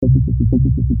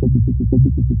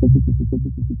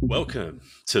Welcome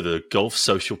to the Golf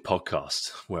Social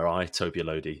Podcast, where I, Toby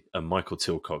Elodie, and Michael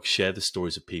Tilcock share the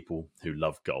stories of people who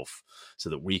love golf so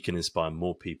that we can inspire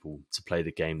more people to play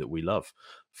the game that we love,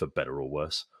 for better or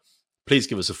worse. Please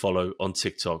give us a follow on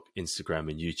TikTok, Instagram,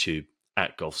 and YouTube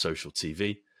at Golf Social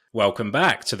TV. Welcome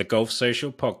back to the Golf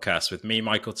Social Podcast with me,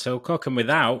 Michael Tilcock, and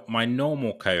without my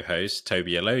normal co-host,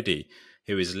 Toby Elodie,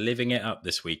 who is living it up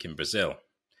this week in Brazil.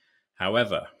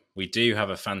 However, we do have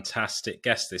a fantastic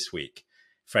guest this week,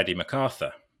 Freddie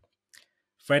MacArthur.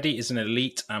 Freddie is an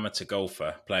elite amateur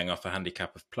golfer playing off a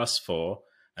handicap of +4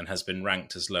 and has been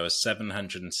ranked as low as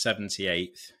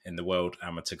 778th in the World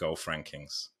Amateur Golf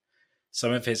Rankings.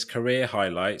 Some of his career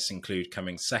highlights include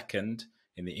coming second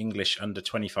in the English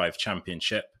Under-25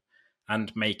 Championship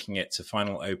and making it to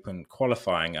Final Open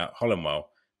qualifying at Hollandwell,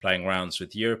 playing rounds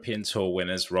with European Tour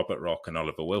winners Robert Rock and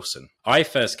Oliver Wilson. I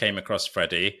first came across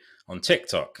Freddie on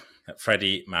TikTok at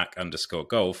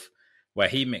FreddieMac_golf, where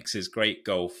he mixes great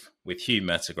golf with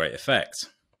humour to great effect,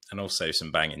 and also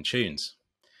some banging tunes.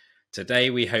 Today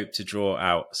we hope to draw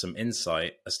out some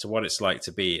insight as to what it's like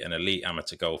to be an elite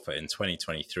amateur golfer in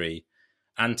 2023,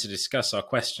 and to discuss our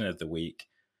question of the week,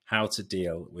 how to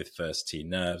deal with first tee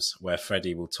nerves, where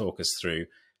Freddie will talk us through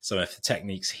some of the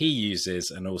techniques he uses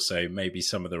and also maybe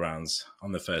some of the rounds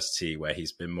on the first tee where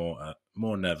he's been more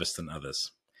nervous than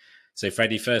others. So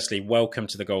Freddie, firstly, welcome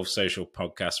to the Golf Social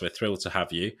Podcast. We're thrilled to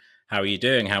have you. How are you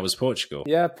doing? How was Portugal?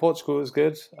 Yeah, Portugal was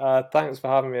good. Thanks for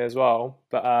having me as well.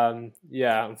 But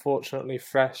unfortunately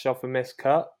fresh off a missed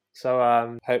cut.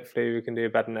 So hopefully we can do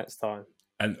better next time.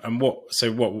 And what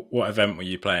event were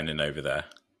you playing in over there?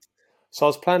 So I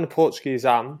was playing the Portuguese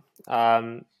Am.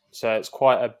 So it's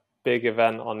quite a big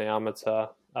event on the amateur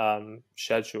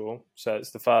schedule. So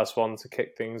it's the first one to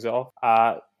kick things off.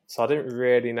 So I didn't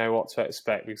really know what to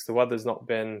expect because the weather's not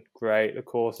been great. The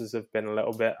courses have been a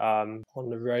little bit on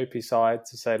the ropey side,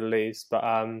 to say the least. But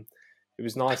it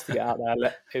was nice to get out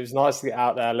there. It was nice to get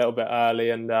out there a little bit early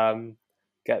and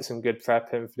get some good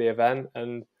prep in for the event.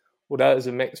 And although it was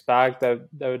a mixed bag, there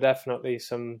were definitely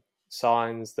some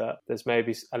signs that there's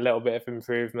maybe a little bit of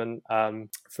improvement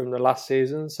from the last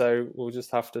season. So we'll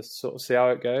just have to sort of see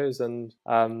how it goes. And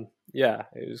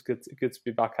it was good to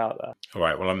be back out there. All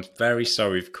right. Well, I'm very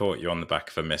sorry we've caught you on the back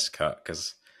of a miscut,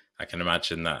 because I can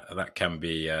imagine that can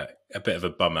be a bit of a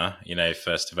bummer,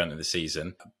 first event of the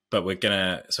season. But we're going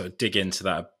to sort of dig into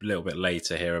that a little bit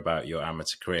later, hear about your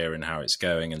amateur career and how it's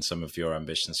going and some of your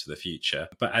ambitions for the future.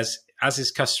 But as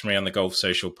is customary on the Golf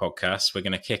Social Podcast, we're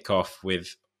going to kick off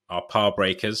with our par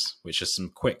breakers, which are some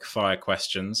quick fire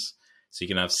questions. So you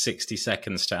can have 60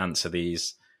 seconds to answer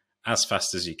these as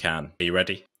fast as you can. Are you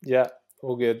ready? Yeah,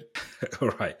 all good. All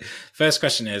right. First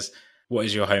question is, what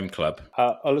is your home club?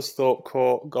 Ullersthorpe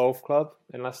Court Golf Club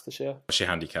in Leicestershire. What's your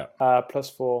handicap?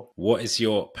 +4. What is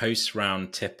your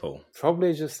post-round tipple?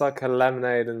 Probably just like a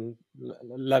lemonade and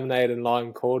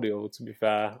lime cordial, to be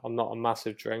fair. I'm not a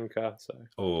massive drinker, so.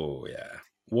 Oh, yeah.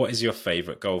 What is your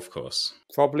favourite golf course?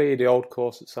 Probably the old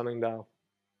course at Sunningdale.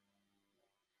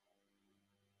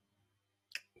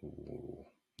 Ooh,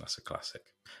 that's a classic.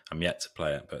 I'm yet to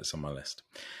play it, but it's on my list.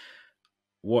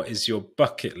 What is your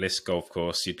bucket list golf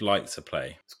course you'd like to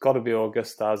play? It's got to be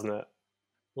Augusta, hasn't it?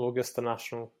 Augusta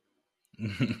National.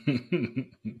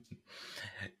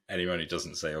 Anyone who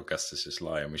doesn't say Augusta's just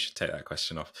lying. We should take that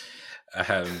question off.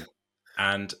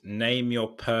 And name your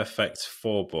perfect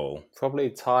 4-ball. Probably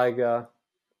Tiger,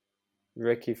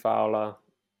 Ricky Fowler,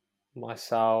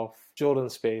 myself, Jordan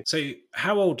Spieth. So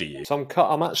how old are you? So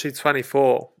I'm actually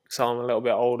 24, so I'm a little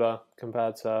bit older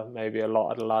compared to maybe a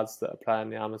lot of the lads that are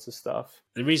playing the amateur stuff.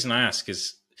 The reason I ask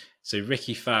is, so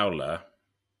Ricky Fowler,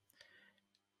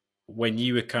 when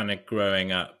you were kind of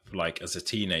growing up, like as a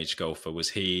teenage golfer, was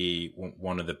he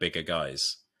one of the bigger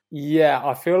guys? Yeah,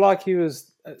 I feel like he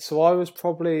was. So I was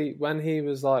probably, when he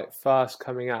was like first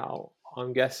coming out,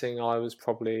 I'm guessing I was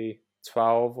probably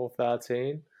 12 or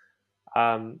 13.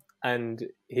 And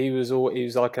he was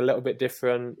like a little bit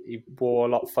different. He wore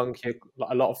a lot of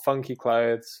funky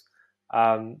clothes.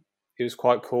 He was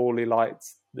quite cool. He liked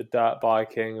the dirt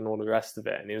biking and all the rest of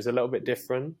it. And he was a little bit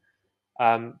different.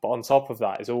 But on top of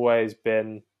that, he's always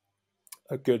been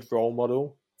a good role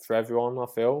model for everyone, I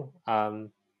feel. And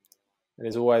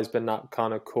he's always been that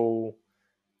kind of cool,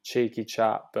 cheeky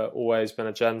chap, but always been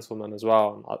a gentleman as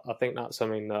well. And I think that's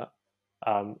something that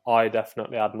I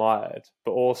definitely admired,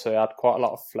 but also he had quite a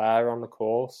lot of flair on the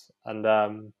course,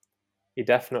 and he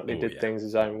definitely did things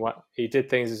his own way. He did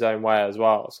things his own way as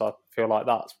well. So I feel like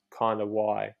that's kind of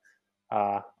why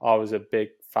I was a big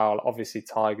Fowler. Obviously,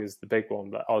 Tiger's the big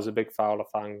one, but I was a big Fowler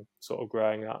fan sort of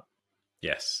growing up.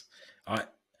 Yes,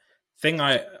 thing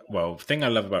I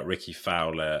love about Ricky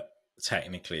Fowler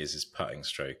technically is his putting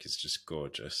stroke is just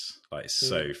gorgeous. Like, it's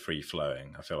so free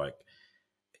flowing. I feel like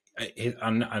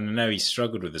I know he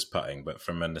struggled with his putting, but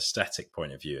from an aesthetic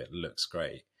point of view, it looks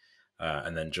great.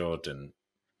 And then Jordan,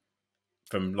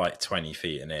 from like 20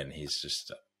 feet and in, he's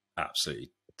just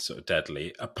absolutely sort of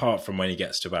deadly, apart from when he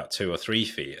gets to about 2 or 3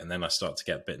 feet. And then I start to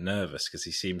get a bit nervous because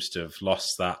he seems to have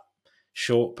lost that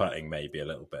short putting maybe a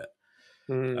little bit.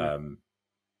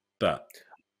 But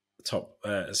top,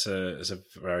 it's a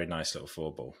very nice little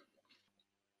 4-ball.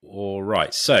 All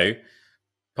right. So,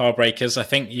 par breakers, I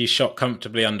think you shot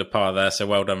comfortably under par there. So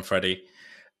well done, Freddie.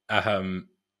 And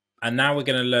now we're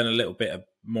going to learn a little bit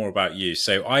more about you.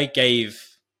 So I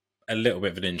gave a little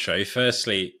bit of an intro.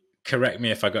 Firstly, correct me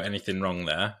if I got anything wrong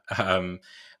there.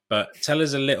 But tell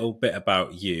us a little bit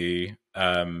about you,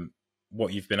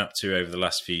 what you've been up to over the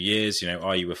last few years.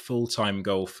 Are you a full-time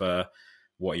golfer?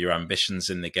 What are your ambitions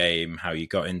in the game? How you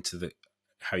got into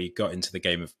the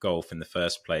game of golf in the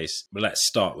first place? Well, let's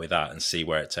start with that and see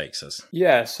where it takes us.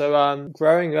 Yeah, so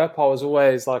growing up, I was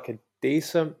always like a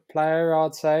decent player,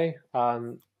 I'd say.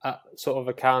 At sort of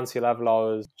a county level,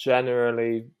 I was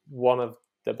generally one of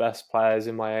the best players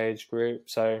in my age group.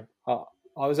 So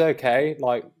I was okay,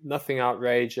 like nothing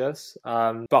outrageous.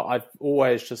 But I've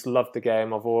always just loved the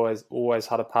game. I've always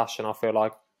had a passion. I feel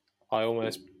like I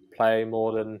almost play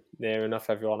more than near enough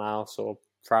everyone else, or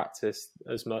practice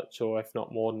as much, or if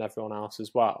not more than everyone else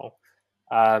as well.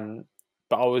 But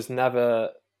I was never,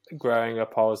 growing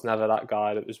up, I was never that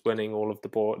guy that was winning all of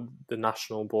the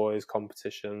national boys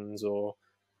competitions, or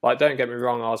like, don't get me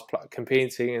wrong, I was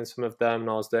competing in some of them and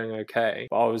I was doing okay,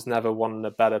 but I was never one of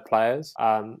the better players.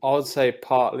 I would say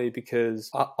partly because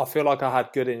I feel like I had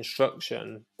good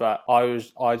instruction, but I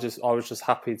was just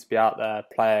happy to be out there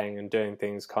playing and doing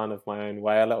things kind of my own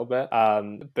way a little bit.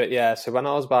 But yeah, so when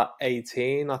I was about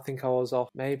 18, I think I was off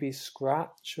maybe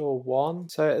scratch or one.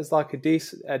 So it was like a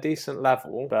decent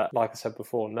level, but like I said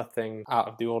before, nothing out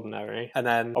of the ordinary. And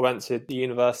then I went to the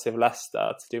University of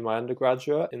Leicester to do my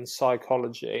undergraduate in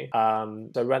psychology.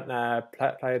 So I went there,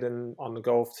 played on the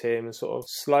golf team, and sort of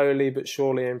slowly but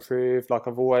surely improved. Like,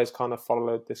 I've always kind of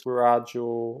followed this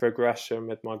gradual progression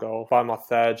with my golf. By my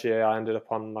third year, I ended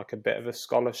up on like a bit of a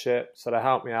scholarship. So they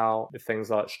helped me out with things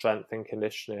like strength and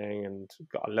conditioning, and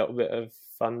got a little bit of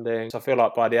funding. So I feel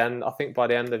like by the end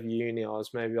of uni, I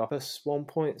was maybe off plus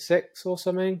 1.6 or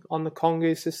something on the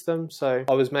Congi system. So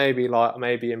I was maybe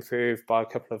improved by a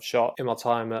couple of shots in my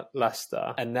time at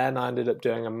Leicester. And then I ended up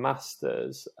doing a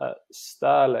master's at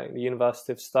Stirling, the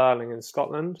University of Stirling in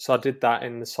Scotland. So I did that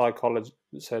in the psychology.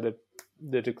 So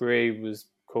the degree was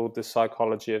called the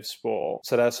Psychology of Sport.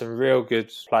 So there's some real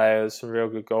good players, some real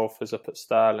good golfers up at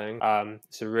Stirling.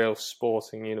 It's a real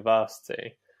sporting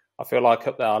university. I feel like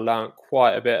up there I learned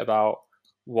quite a bit about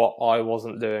what I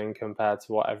wasn't doing compared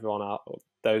to what everyone else,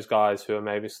 those guys who are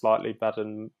maybe slightly better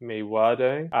than me, were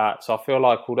doing. So I feel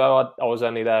like although I was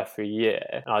only there for a year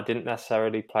and I didn't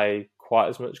necessarily play quite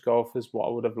as much golf as what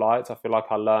I would have liked, I feel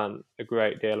like I learned a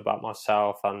great deal about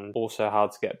myself and also how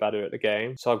to get better at the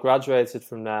game. So I graduated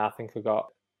from there. I think I got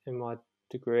in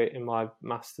my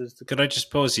master's degree. Could I just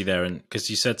pause you there, and because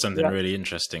you said something really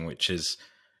interesting, which is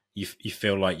you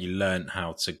feel like you learned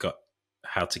how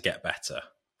to get better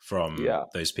from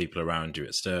those people around you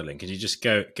at Stirling. Could you just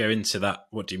go into that?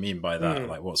 What do you mean by that?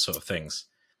 Like, what sort of things?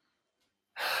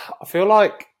 I feel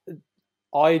like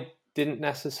I didn't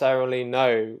necessarily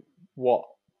know what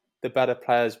the better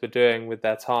players were doing with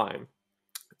their time.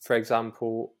 For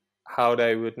example, how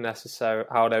they would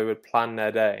plan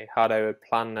their day, how they would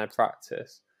plan their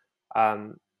practice,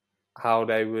 how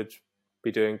they would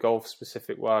be doing golf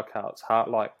specific workouts.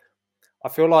 I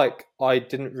feel like I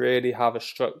didn't really have a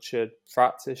structured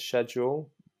practice schedule.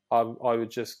 I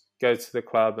would just go to the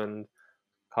club and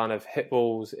kind of hit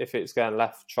balls. If it's going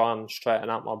left, try and straighten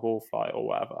out my ball flight or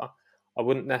whatever. I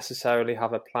wouldn't necessarily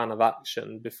have a plan of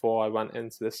action before I went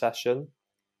into the session,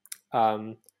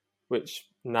 which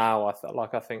now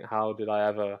I think, how did I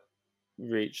ever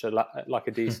reach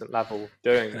a decent level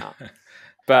doing that?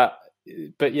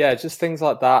 But yeah, just things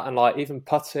like that, and like even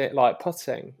putting.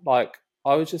 Like,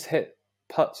 I would just hit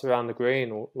putts around the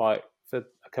green like for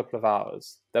a couple of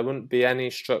hours. There wouldn't be any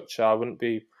structure. I wouldn't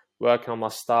be working on my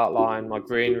start line, my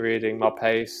green reading, my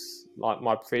pace, like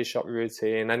my pre-shot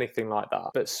routine, anything like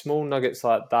that. But small nuggets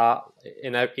like that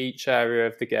in each area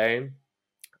of the game,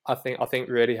 I think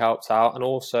really helps out. And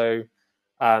also,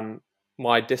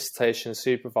 my dissertation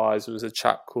supervisor was a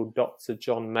chap called Dr.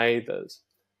 John Mathers,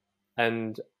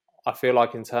 and I feel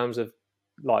like in terms of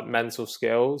like mental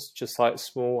skills, just like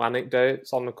small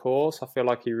anecdotes on the course, I feel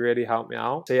like he really helped me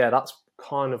out. So yeah, that's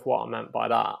kind of what I meant by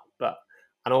that. But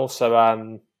And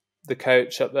also the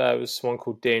coach up there was someone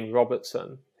called Dean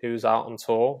Robertson, who was out on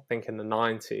tour, I think in the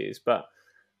 90s. But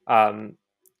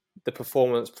the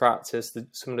performance practice,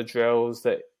 some of the drills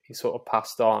that he sort of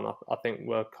passed on, I think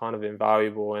were kind of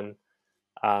invaluable in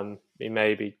me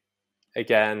maybe,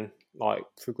 again, like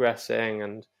progressing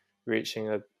and reaching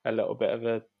a little bit of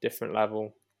a different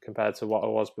level compared to what I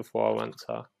was before I went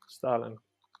to Stirling.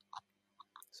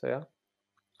 So, yeah.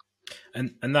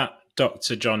 And that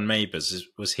Dr. John Mabers,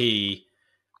 was he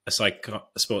a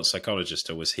sports psychologist,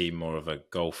 or was he more of a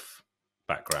golf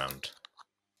background,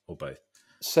 or both?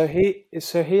 So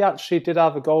he actually did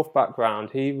have a golf background.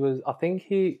 I think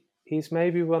he's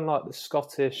maybe won like the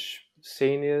Scottish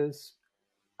Seniors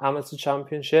Amateur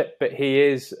Championship, but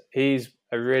he's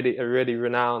a really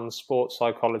renowned sports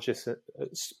psychologist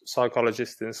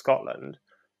in Scotland,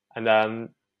 and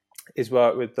he's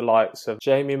worked with the likes of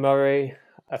Jamie Murray,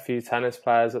 a few tennis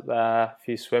players up there, a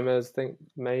few swimmers. I think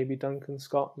maybe Duncan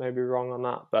Scott, maybe wrong on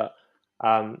that, but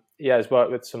he's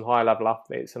worked with some high level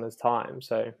athletes in his time.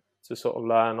 So to sort of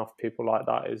learn off people like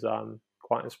that is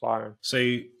quite inspiring. So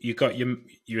you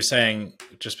were saying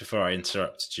just before I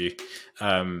interrupted you,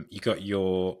 you got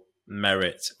your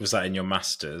merit, was that in your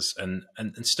masters? And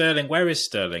Stirling, where is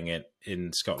Stirling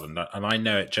in Scotland? And I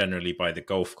know it generally by the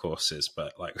golf courses,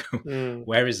 but like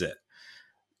where is it?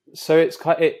 So it's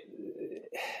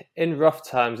in rough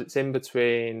terms, it's in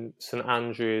between St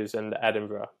Andrews and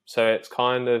Edinburgh. So it's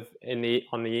kind of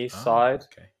on the east side.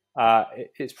 Okay.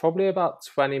 It's probably about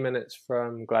 20 minutes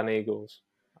from Gleneagles,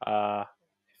 if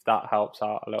that helps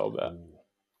out a little bit.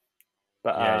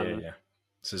 But yeah.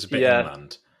 So it's a bit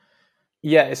inland.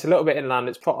 Yeah, it's a little bit inland.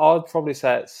 I'd probably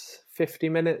say it's 50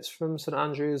 minutes from St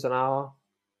Andrews, an hour.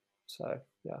 So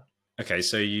yeah. Okay,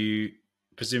 so you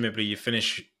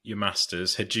finish your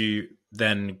masters. Had you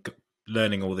then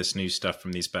learning all this new stuff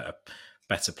from these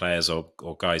better players or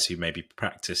guys who maybe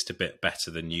practiced a bit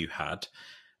better than you had?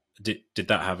 Did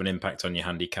that have an impact on your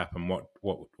handicap, and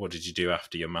what did you do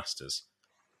after your masters?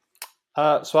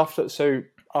 So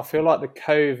I feel like the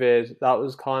COVID, that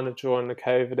was kind of during the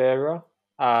COVID era.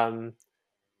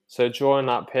 So during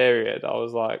that period, I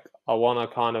was like, I want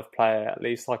to kind of play at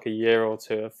least like a year or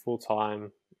two of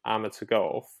full-time amateur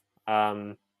golf.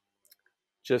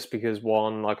 Just because,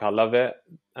 one, like I love it,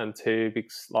 and two,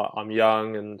 because like I'm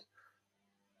young and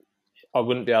I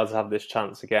wouldn't be able to have this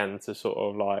chance again to sort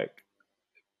of like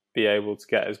be able to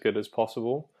get as good as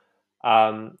possible.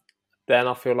 Then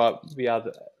I feel like we had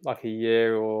like a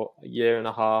year or a year and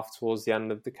a half towards the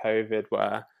end of the COVID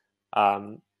where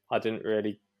I didn't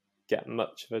really get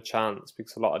much of a chance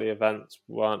because a lot of the events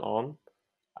weren't on.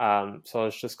 So I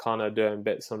was just kind of doing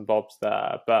bits and bobs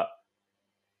there. But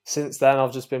since then,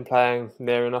 I've just been playing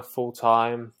near enough full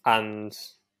time, and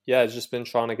just been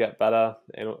trying to get better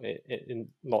in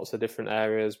lots of different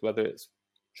areas, whether it's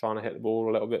trying to hit the ball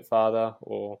a little bit further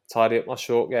or tidy up my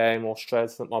short game or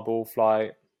straighten up my ball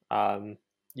flight.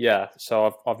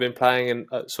 So I've been playing in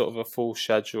sort of a full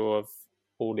schedule of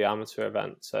all the amateur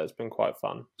events, so it's been quite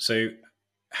fun. So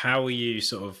how are you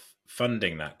sort of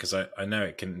funding that? Because I know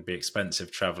it can be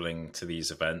expensive traveling to these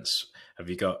events. Have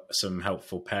you got some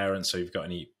helpful parents, or you've got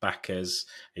any backers?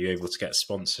 Are you able to get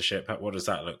sponsorship? What does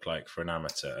that look like for an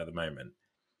amateur at the moment?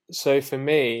 So for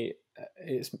me,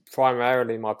 it's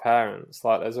primarily my parents.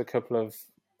 Like there's a couple of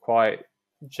quite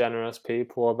generous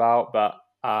people about, but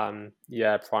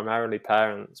primarily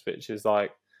parents, which is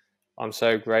like, I'm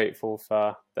so grateful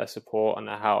for their support and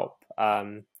their help.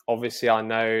 Obviously I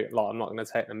know like I'm not going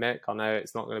to take the mick. I know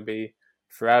it's not going to be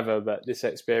forever, but this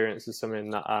experience is something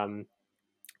that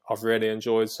I've really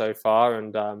enjoyed so far,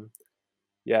 and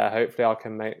hopefully I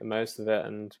can make the most of it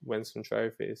and win some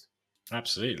trophies.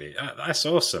 Absolutely. That's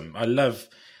awesome. I love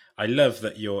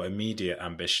that your immediate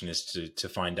ambition is to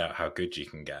find out how good you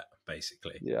can get,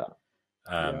 basically. Yeah.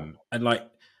 And like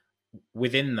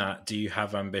within that, do you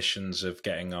have ambitions of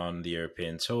getting on the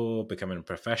European tour, becoming a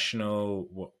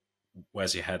professional?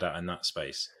 Where's your head at in that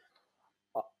space?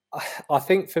 I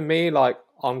think for me, like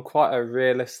I'm quite a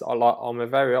realist. I'm a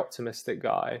very optimistic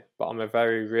guy, but I'm a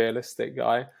very realistic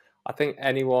guy. I think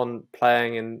anyone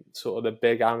playing in sort of the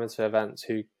big amateur events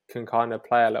who can kind of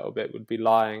play a little bit would be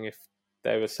lying if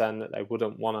they were saying that they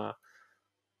wouldn't want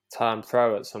to turn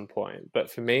pro at some point.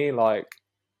 But for me, like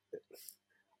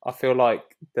I feel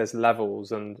like there's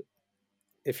levels, and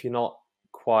if you're not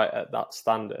quite at that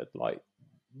standard, like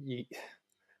you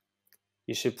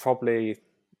should probably,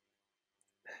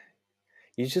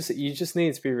 you just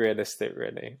need to be realistic,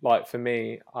 really. Like for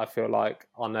me, I feel like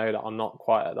I know that I'm not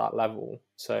quite at that level,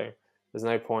 so there's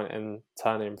no point in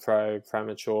turning pro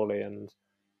prematurely and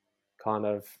kind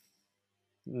of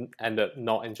end up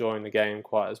not enjoying the game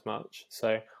quite as much.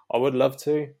 So I would love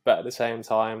to, but at the same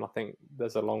time, I think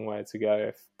there's a long way to go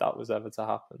if that was ever to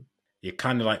happen. You're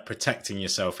kind of like protecting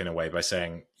yourself in a way by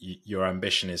saying your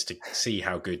ambition is to see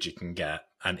how good you can get.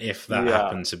 And if that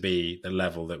happened to be the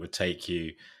level that would take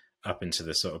you up into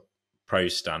the sort of pro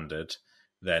standard,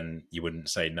 then you wouldn't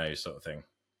say no, sort of thing.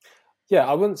 Yeah,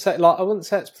 I wouldn't say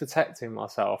it's protecting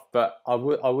myself, but I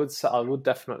would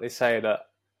definitely say that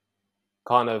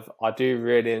kind of I do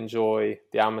really enjoy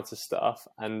the amateur stuff,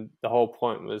 and the whole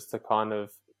point was to kind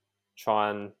of try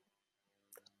and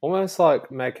almost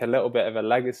like make a little bit of a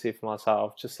legacy for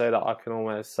myself, just so that I can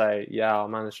almost say, yeah, I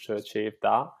managed to achieve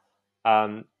that.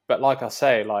 But like I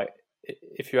say, like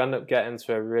if you end up getting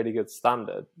to a really good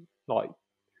standard, like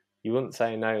you wouldn't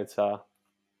say no to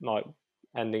like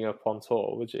ending up on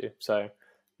tour, would you? So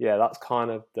yeah, that's kind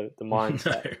of the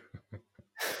mindset. No.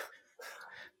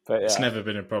 But yeah. It's never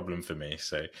been a problem for me.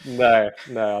 So no,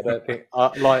 I don't think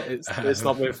it's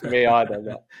not been for me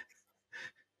either.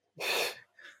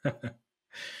 But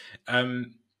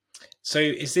so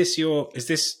is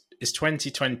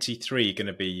 2023 going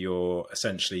to be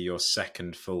essentially your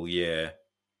second full year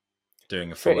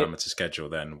doing a full amateur schedule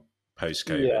then post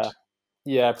COVID?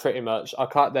 Yeah, pretty much.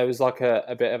 There was like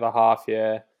a bit of a half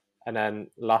year, and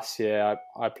then last year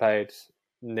I played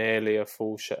nearly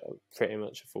pretty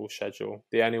much a full schedule.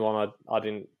 The only one I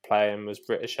didn't play in was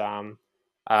British Am,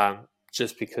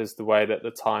 just because the way that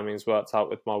the timings worked out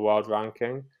with my world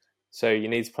ranking. So you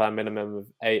need to play a minimum of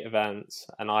 8 events,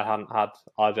 and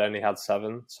I'd only had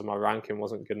 7, so my ranking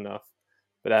wasn't good enough.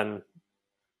 But then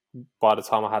by the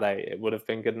time I had 8, it would have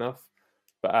been good enough.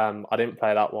 But I didn't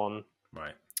play that one.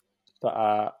 Right.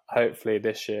 But hopefully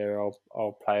this year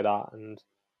I'll play that and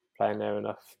play near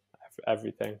enough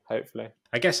everything, hopefully.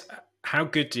 I guess, how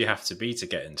good do you have to be to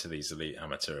get into these elite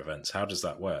amateur events? How does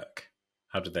that work?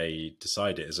 How do they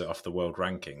decide it? Is it off the world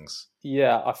rankings?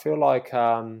 Yeah, I feel like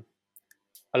a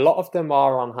lot of them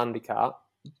are on handicap,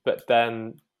 but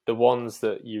then the ones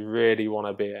that you really want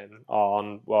to be in are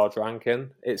on world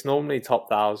ranking. It's normally top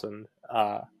 1,000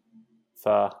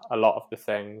 for a lot of the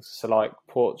things. So like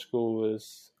Portugal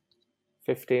was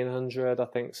 1,500, I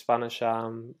think Spanish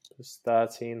Am was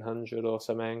 1,300 or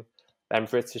something. Then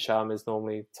British Am is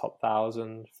normally top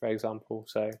 1,000, for example.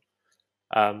 So,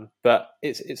 but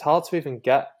it's hard to even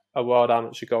get a world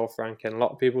amateur golf ranking. A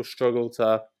lot of people struggle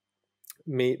to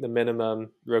meet the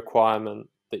minimum requirement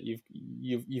that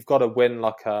you've got to win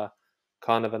like a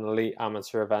kind of an elite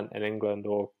amateur event in England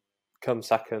or come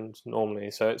second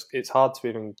normally. So it's hard to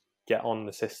even get on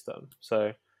the system.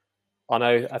 So I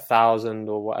know 1,000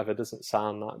 or whatever doesn't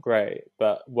sound that great,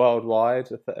 but worldwide,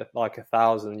 like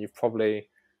 1,000, you've probably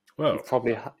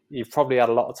had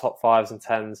a lot of top 5s and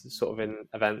 10s sort of in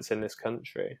events in this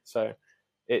country. So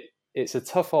it's a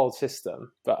tough old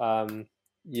system, but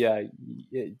yeah,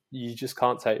 you just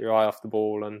can't take your eye off the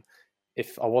ball. And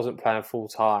if I wasn't playing full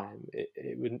time,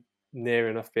 it would near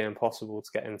enough be impossible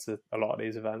to get into a lot of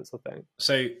these events, I think.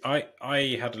 So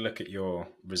I had a look at your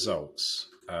results,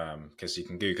 because you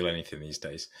can Google anything these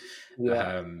days.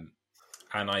 Yeah.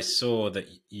 And I saw that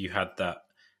you had that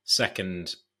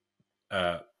second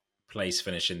place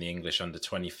finish in the English under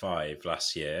 25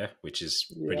 last year, which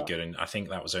is pretty good. And I think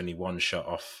that was only one shot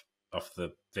off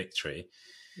the victory.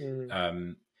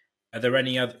 Are there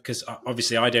any other, because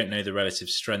obviously I don't know the relative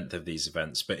strength of these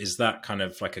events, but is that kind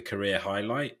of like a career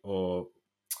highlight, or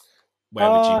where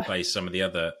would you place some of the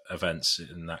other events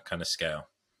in that kind of scale?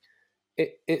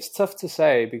 It's tough to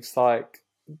say, because like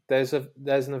there's an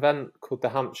event called the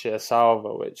Hampshire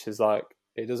Salver, which is like,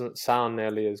 it doesn't sound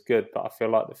nearly as good, but I feel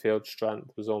like the field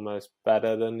strength was almost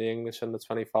better than the English under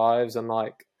 25s. And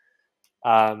like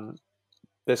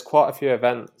there's quite a few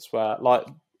events where, like,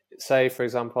 say for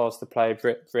example I was to play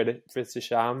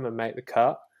British Am and make the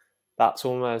cut, that's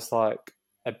almost like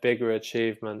a bigger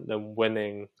achievement than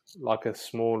winning like a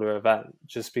smaller event,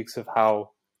 just because of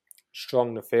how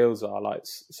strong the fields are. Like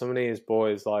some of these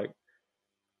boys, like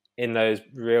in those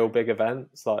real big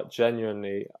events, like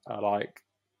genuinely are like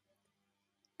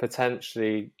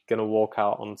potentially going to walk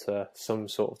out onto some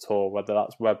sort of tour, whether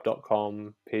that's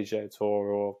web.com, PGA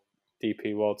Tour or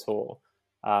DP World Tour.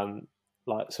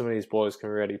 Like some of these boys can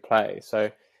really play. So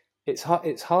it's hard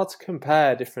to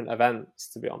compare different events,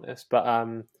 to be honest. But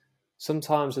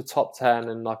sometimes a top 10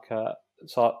 and like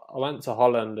so I went to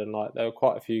Holland, and like there were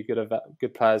quite a few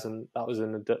good players, and that was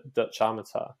in the Dutch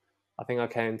Amateur. I think I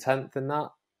came 10th in that,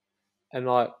 and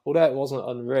like although it wasn't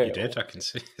unreal, you did. I can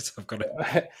see it. I've got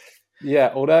it.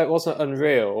 Yeah, although it wasn't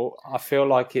unreal, I feel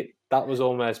like that was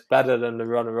almost better than the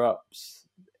runner-ups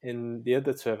in the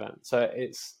other two events. So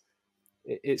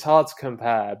it's hard to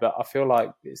compare, but I feel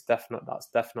like that's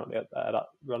definitely up there, that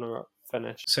runner-up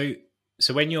finish. So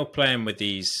when you're playing with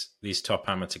these top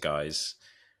amateur guys,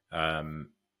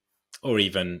 or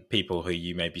even people who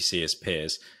you maybe see as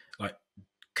peers, like,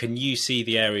 can you see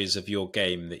the areas of your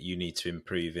game that you need to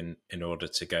improve in order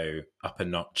to go up a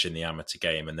notch in the amateur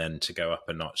game, and then to go up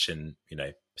a notch in,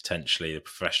 potentially the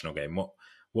professional game?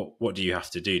 What do you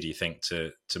have to do, do you think,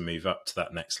 to move up to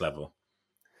that next level?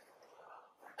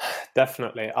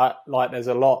 Definitely. There's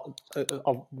a lot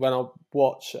when I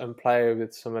watch and play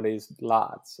with some of these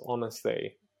lads,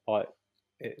 honestly, like,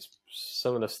 it's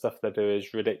some of the stuff they do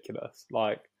is ridiculous.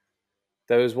 Like,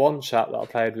 there was one chap that I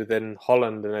played with in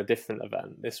Holland in a different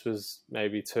event. This was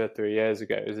maybe 2 or 3 years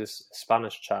ago. It was this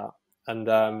Spanish chap, and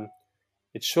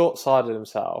he'd short-sided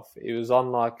himself. He was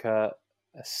on like a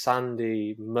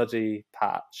sandy, muddy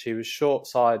patch. He was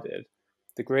short-sided.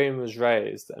 The green was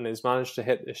raised, and he's managed to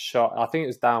hit this shot. I think it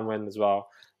was downwind as well.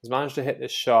 He's managed to hit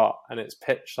this shot, and it's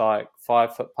pitched like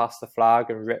 5 foot past the flag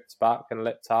and ripped back and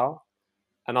lipped out.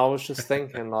 And I was just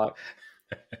thinking, like,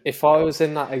 if I was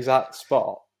in that exact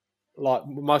spot, like,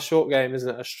 my short game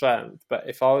isn't a strength, but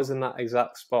if I was in that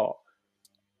exact spot,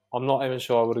 I'm not even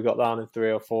sure I would have got down in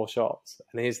 3 or 4 shots,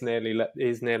 and he's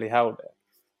nearly held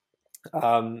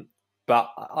it. But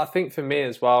I think for me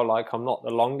as well, like, I'm not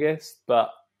the longest,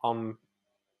 but I'm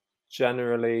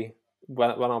generally,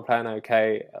 when I'm playing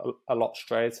okay, a lot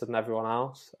straighter than everyone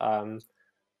else.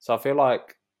 So I feel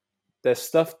like there's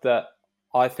stuff that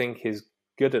I think is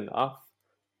good enough,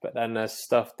 but then there's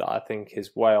stuff that I think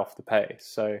is way off the pace.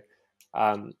 So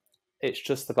it's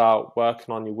just about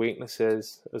working on your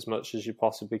weaknesses as much as you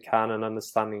possibly can, and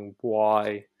understanding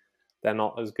why they're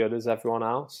not as good as everyone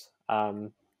else,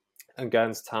 and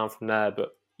going to town from there.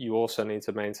 But you also need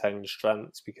to maintain your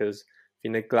strengths, because if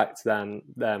you neglect them,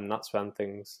 that's when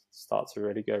things start to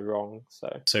really go wrong.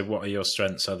 So what are your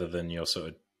strengths other than your sort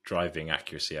of driving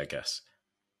accuracy, I guess?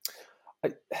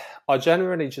 I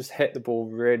generally just hit the ball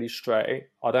really straight.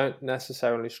 I don't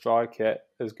necessarily strike it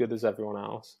as good as everyone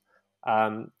else.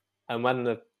 And when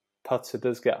the putter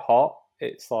does get hot,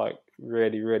 it's like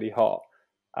really, really hot.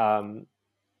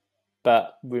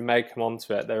 But we may come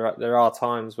onto it. There are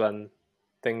times when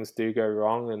things do go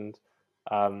wrong,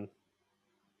 and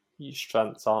your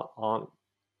strengths aren't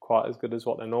quite as good as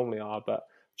what they normally are. But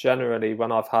generally,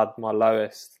 when I've had my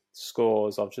lowest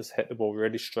scores, I've just hit the ball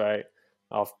really straight.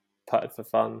 I've putted for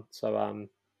fun. So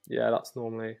that's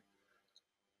normally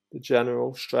the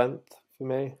general strength for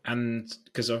me. And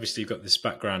because obviously you've got this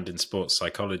background in sports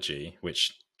psychology,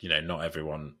 which not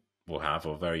everyone will have,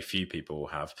 or very few people will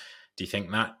have. Do you think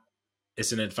that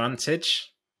is an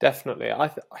advantage? Definitely.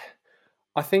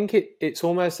 I think it's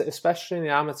almost, especially in the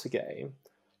amateur game,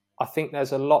 I think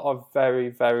there's a lot of very,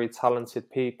 very talented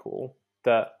people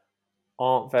that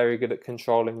aren't very good at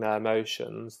controlling their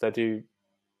emotions.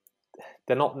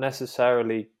 They're not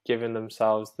necessarily giving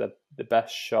themselves the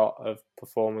best shot of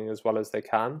performing as well as they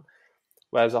can.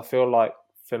 Whereas I feel like,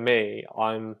 for me,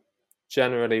 I'm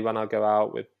generally, when I go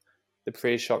out with the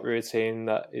pre-shot routine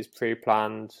that is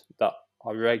pre-planned, that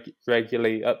I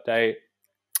regularly update,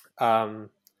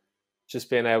 just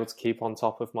being able to keep on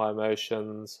top of my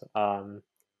emotions,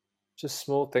 just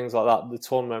small things like that. The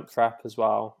tournament prep as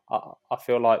well. I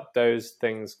feel like those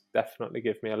things definitely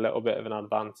give me a little bit of an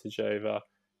advantage over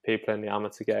people in the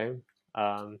amateur game.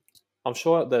 I'm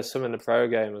sure there's some in the pro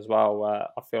game as well where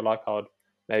I feel like I would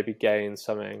maybe gain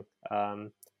something,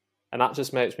 and that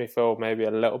just makes me feel maybe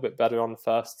a little bit better on the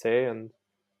first tee and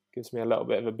gives me a little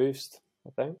bit of a boost,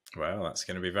 I think. Well, that's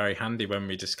going to be very handy when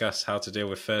we discuss how to deal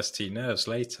with first tee nerves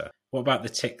later. What about the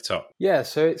TikTok? Yeah,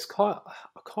 so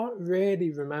I can't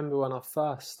really remember when I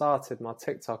first started my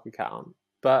TikTok account,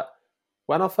 but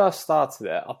when I first started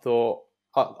it, I thought,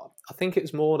 I think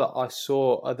it's more that I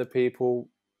saw other people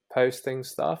posting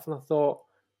stuff, and I thought,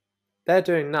 they're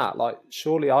doing that. Like,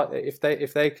 surely if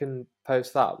they can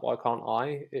post that, why can't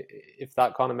I? If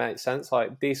that kind of makes sense.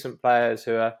 Like, decent players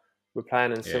who were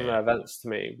playing in similar events to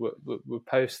me were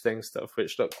posting stuff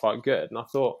which looked quite good, and I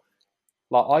thought,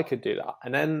 like, I could do that.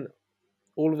 And then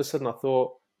all of a sudden I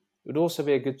thought it would also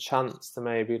be a good chance to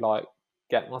maybe, like,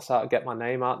 get my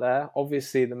name out there.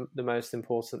 Obviously the most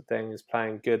important thing is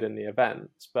playing good in the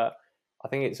events, but I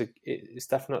think it's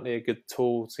definitely a good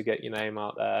tool to get your name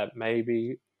out there,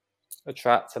 maybe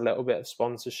attract a little bit of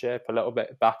sponsorship, a little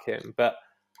bit of backing. But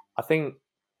I think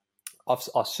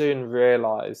I soon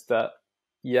realised that,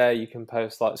 you can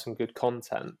post like some good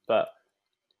content, but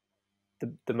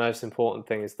the most important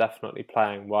thing is definitely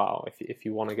playing well. If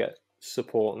you want to get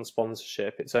support and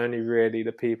sponsorship, it's only really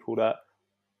the people that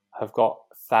have got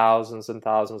thousands and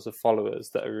thousands of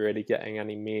followers that are really getting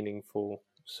any meaningful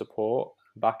support,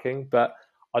 backing. But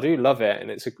I do love it,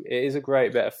 and it is a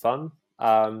great bit of fun.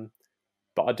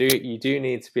 But you do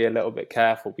need to be a little bit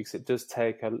careful because it does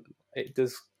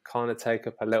kind of take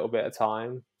up a little bit of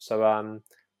time. So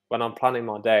when I'm planning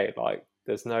my day, like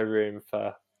there's no room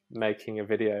for making a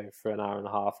video for an hour and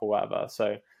a half or whatever.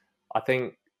 So I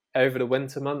think over the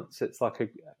winter months, it's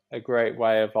like a great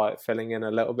way of like filling in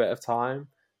a little bit of time.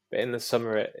 But in the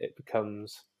summer, it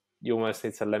becomes, you almost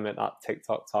need to limit that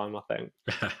TikTok time, I think.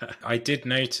 I did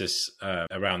notice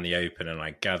around the Open, and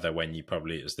I gather when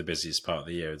it was the busiest part of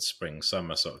the year, spring,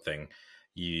 summer sort of thing,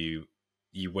 you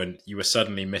were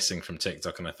suddenly missing from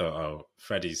TikTok, and I thought, oh,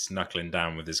 Freddie's knuckling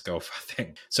down with his golf, I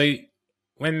think. So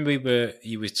when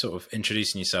you were sort of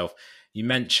introducing yourself, you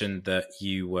mentioned that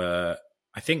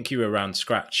I think you were around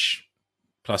scratch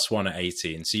 +1 at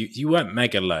 18. So you weren't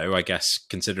mega low, I guess,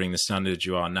 considering the standard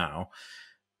you are now.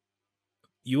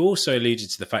 You also alluded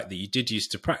to the fact that you did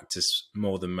used to practice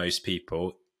more than most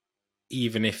people,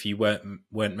 even if you weren't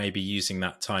maybe using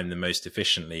that time the most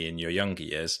efficiently in your younger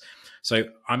years. So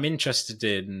I'm interested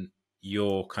in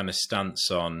your kind of stance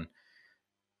on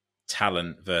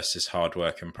talent versus hard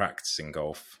work and practice in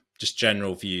golf. Just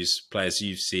general views, players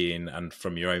you've seen, and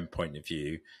from your own point of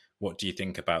view, what do you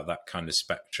think about that kind of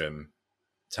spectrum,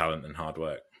 talent and hard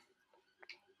work?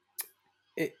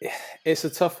 It's a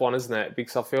tough one, isn't it?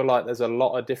 Because I feel like there's a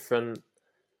lot of different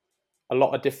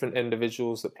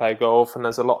individuals that play golf, and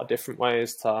there's a lot of different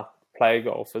ways to play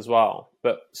golf as well.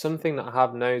 But something that I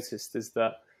have noticed is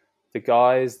that the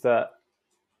guys that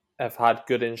have had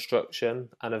good instruction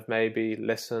and have maybe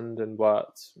listened and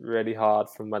worked really hard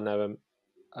from when they were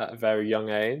at a very young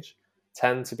age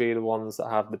tend to be the ones that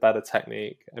have the better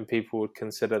technique, and people would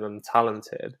consider them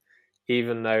talented,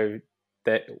 even though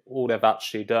all they've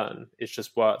actually done is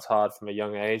just worked hard from a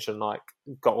young age and like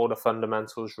got all the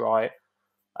fundamentals right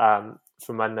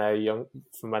from when they're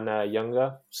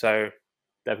younger. So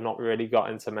they've not really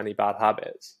got into many bad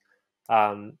habits.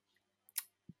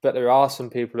 But there are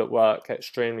some people that work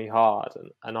extremely hard,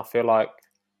 and I feel like,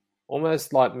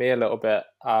 almost like me a little bit,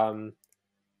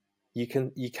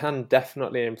 you can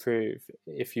definitely improve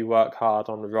if you work hard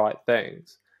on the right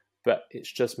things, but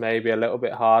it's just maybe a little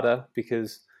bit harder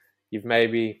because you've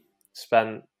maybe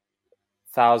spent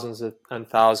thousands and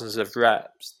thousands of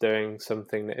reps doing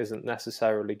something that isn't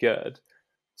necessarily good.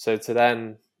 So to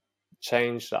then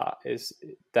change that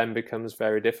then becomes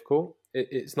very difficult.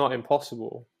 It's not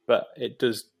impossible, but it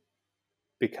does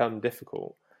become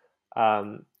difficult.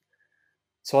 So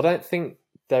I don't think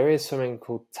there is something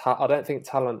called I don't think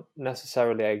talent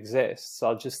necessarily exists.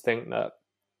 I just think that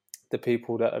the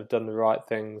people that have done the right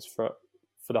things for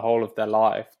the whole of their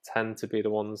life tend to be the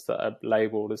ones that are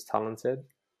labelled as talented.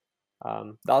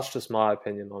 That's just my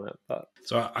opinion on it. But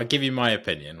so I'll give you my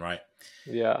opinion, right?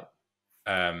 Yeah.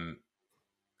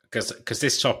 Because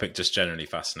this topic just generally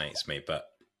fascinates me. But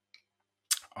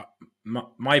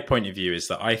my point of view is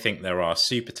that I think there are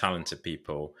super talented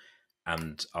people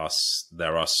and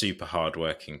there are super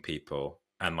hardworking people.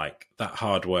 And like that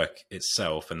hard work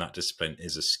itself and that discipline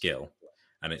is a skill,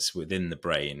 and it's within the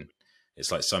brain.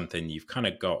 It's like something you've kind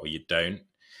of got or you don't,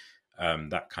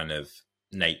 that kind of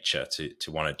nature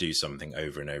to want to do something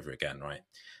over and over again, right?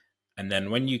 And then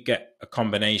when you get a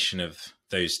combination of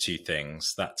those two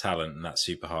things, that talent and that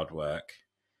super hard work,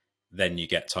 then you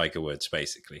get Tiger Woods,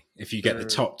 basically. If you get the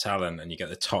top talent and you get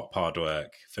the top hard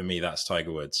work, for me, that's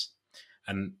Tiger Woods.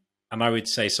 And I would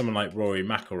say someone like Rory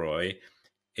McIlroy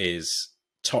is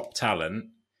top talent,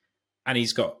 and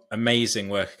he's got amazing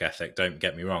work ethic, don't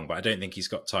get me wrong, but I don't think he's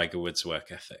got Tiger Woods'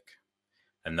 work ethic.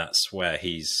 And that's where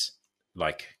he's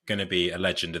like going to be a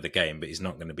legend of the game, but he's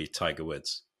not going to be Tiger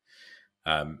Woods.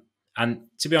 And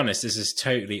to be honest, this is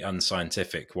totally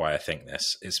unscientific why I think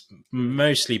this. It's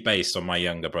mostly based on my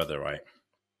younger brother, right?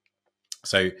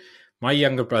 So my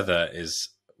younger brother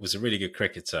was a really good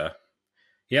cricketer.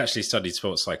 He actually studied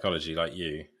sports psychology like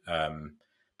you,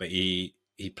 but he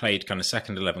played kind of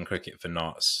second 11 cricket for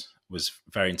Notts, was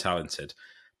very talented.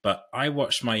 But I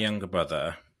watched my younger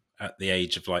brother at the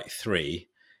age of like 3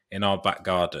 in our back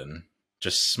garden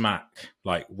just smack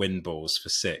like wind balls for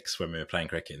 6 when we were playing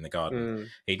cricket in the garden.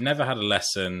 He'd never had a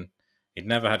lesson. He'd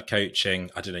never had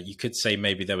coaching. I don't know. You could say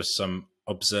maybe there was some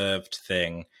observed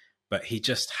thing, but he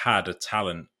just had a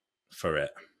talent for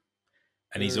it.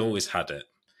 And he's always had it.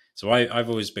 So I've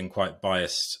always been quite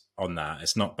biased on that.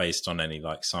 It's not based on any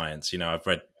like science. You know, I've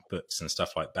read books and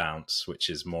stuff like Bounce, which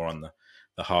is more on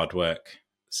the hard work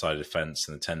side of the fence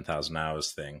and the 10,000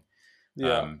 hours thing.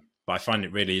 Yeah. But I find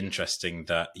it really interesting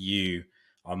that you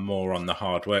are more on the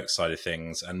hard work side of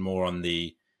things and more on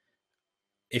the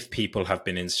if people have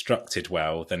been instructed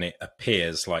well, then it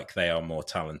appears like they are more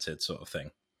talented, sort of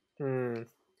thing.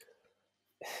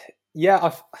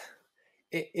 Yeah,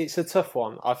 it's a tough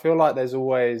one. I feel like there's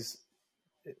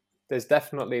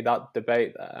definitely that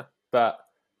debate there, but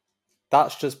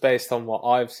that's just based on what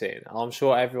I've seen. I'm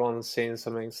sure everyone's seen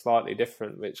something slightly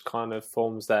different, which kind of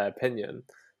forms their opinion.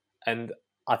 And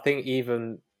I think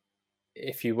even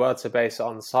if you were to base it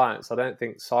on science, I don't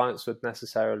think science would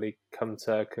necessarily come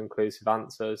to conclusive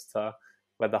answers to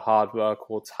whether hard work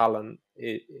or talent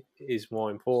is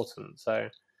more important. So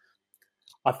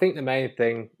I think the main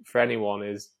thing for anyone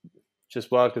is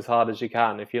just work as hard as you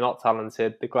can. If you're not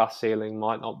talented, the glass ceiling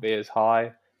might not be as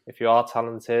high. If you are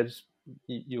talented,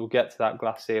 you'll get to that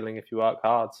glass ceiling if you work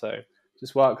hard. So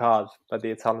just work hard, whether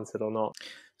you're talented or not.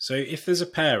 So if there's a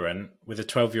parent with a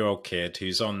 12-year-old kid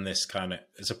who's on this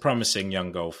is a promising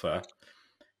young golfer,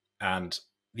 and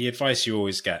the advice you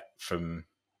always get from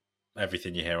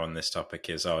everything you hear on this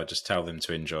topic is, just tell them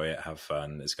to enjoy it, have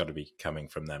fun. It's got to be coming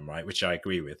from them, right? Which I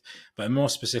agree with. But a more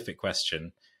specific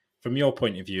question, from your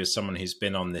point of view as someone who's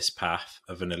been on this path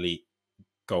of an elite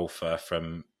golfer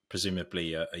from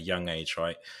presumably a young age,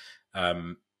 right?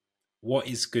 What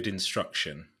is good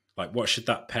instruction? Like, what should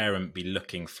that parent be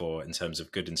looking for in terms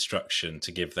of good instruction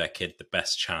to give their kid the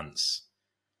best chance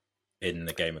in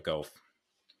the game of golf?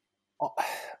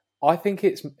 I think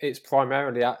it's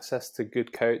primarily access to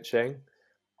good coaching.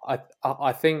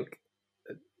 I think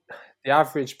the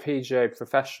average PGA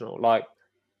professional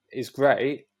is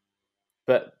great,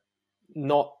 but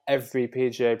not every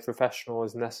PGA professional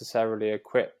is necessarily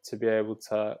equipped to be able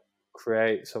to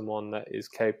create someone that is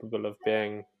capable of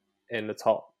being in the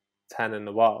top 10 in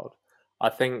the world. I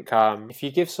think if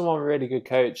you give someone really good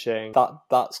coaching,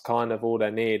 that's kind of all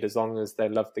they need, as long as they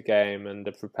love the game and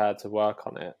are prepared to work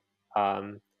on it.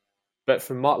 But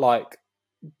from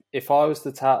if I was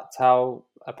to tell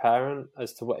a parent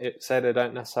as to say they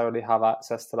don't necessarily have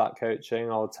access to that coaching,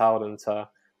 I would tell them to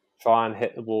try and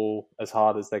hit the ball as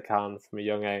hard as they can from a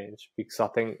young age, because I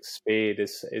think speed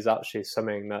is actually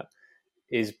something that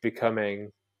is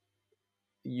becoming,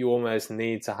 you almost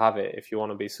need to have it if you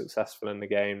want to be successful in the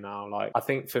game now. I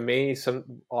think for me,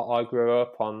 I grew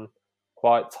up on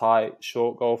quite tight,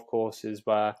 short golf courses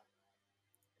where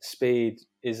speed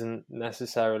isn't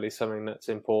necessarily something that's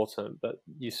important, but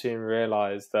you soon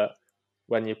realize that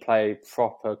when you play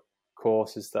proper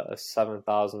courses that are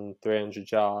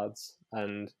 7,300 yards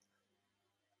and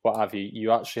what have you,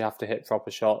 you actually have to hit proper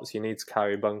shots. You need to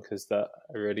carry bunkers that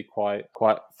are really quite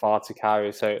far to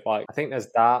carry. So I think there's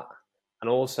that. And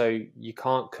also you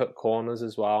can't cut corners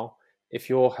as well. If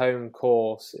your home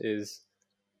course is,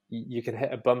 you can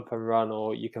hit a bump and run,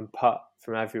 or you can putt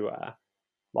from everywhere,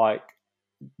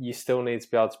 you still need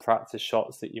to be able to practice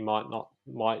shots that you might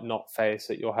not face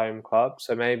at your home club.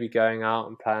 So maybe going out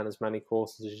and playing as many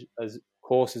courses as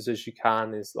you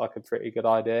can is a pretty good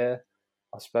idea,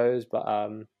 I suppose. But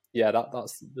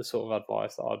that's the sort of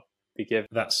advice that I'd be given.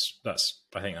 That's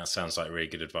I think that sounds like really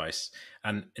good advice.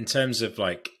 And in terms of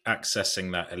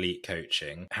accessing that elite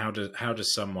coaching, how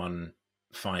does someone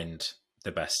find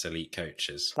the best elite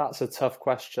coaches? That's a tough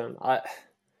question. I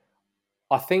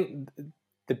think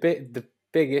the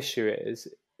big issue is,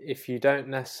 if you don't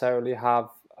necessarily have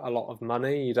a lot of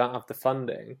money, you don't have the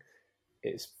funding,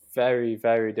 it's very,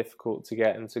 very difficult to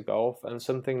get into golf. And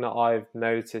something that I've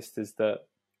noticed is that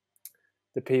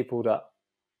the people that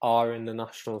are in the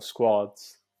national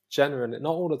squads, generally,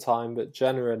 not all the time, but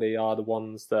generally are the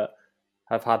ones that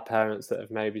have had parents that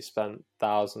have maybe spent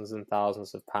thousands and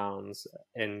thousands of pounds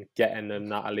in getting them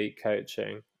that elite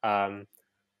coaching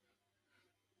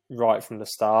right from the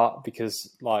start,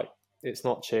 because it's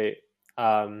not cheap.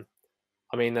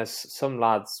 There's some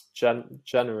lads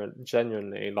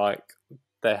genuinely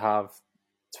they have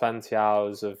 20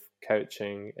 hours of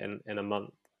coaching in a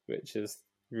month, which is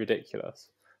ridiculous.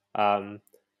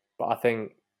 But I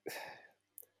think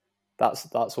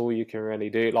that's all you can really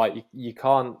do. You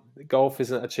can't, golf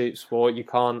isn't a cheap sport. You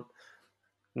can't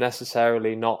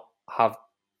necessarily not have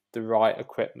the right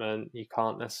equipment. You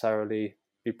can't necessarily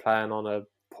be playing on a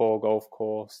poor golf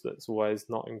course that's always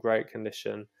not in great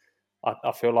condition.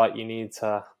 I feel like you need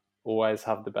to always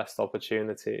have the best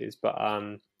opportunities, but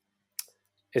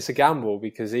it's a gamble,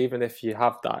 because even if you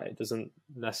have that, it doesn't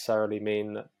necessarily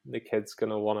mean that the kid's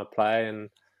going to want to play and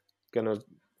going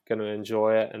to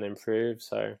enjoy it and improve.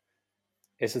 So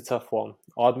it's a tough one.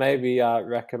 I'd maybe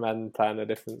recommend playing a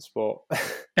different sport.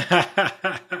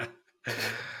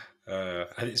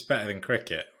 It's better than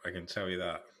cricket, I can tell you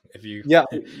that.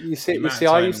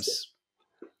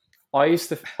 I used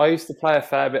to play a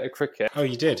fair bit of cricket. Oh,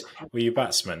 you did? Were you a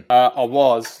batsman? I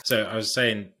was. So I was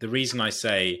saying, the reason I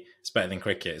say it's better than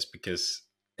cricket is because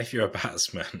if you're a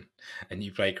batsman and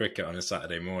you play cricket on a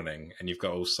Saturday morning and you've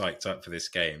got all psyched up for this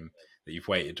game that you've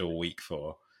waited all week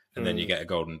for, and then you get a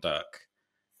golden duck,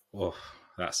 oh,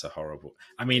 that's a horrible...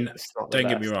 I mean, don't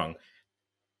get me wrong,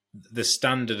 the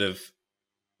standard of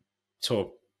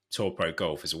tour pro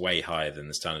golf is way higher than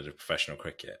the standard of professional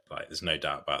cricket. Like, there's no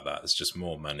doubt about that. There's just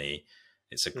more money.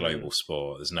 It's a global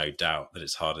sport. There's no doubt that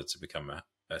it's harder to become a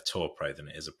tour pro than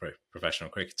it is a professional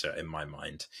cricketer, in my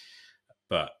mind.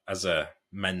 But as a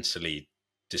mentally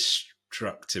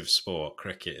destructive sport,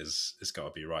 cricket has got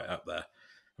to be right up there.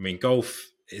 I mean,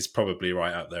 golf is probably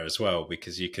right up there as well,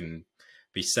 because you can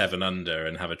be 7 under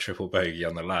and have a triple bogey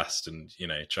on the last and,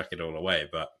 chuck it all away.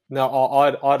 But no,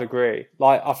 I'd agree.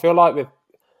 Like, I feel like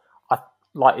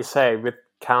like you say, with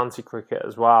county cricket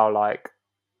as well, like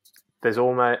there's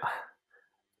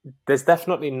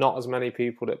definitely not as many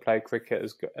people that play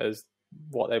cricket as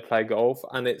what they play golf,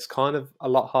 and it's kind of a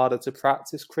lot harder to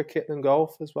practice cricket than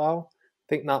golf as well. I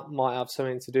think that might have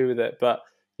something to do with it. But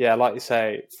yeah, like you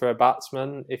say, for a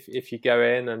batsman, if you go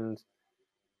in and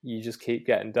you just keep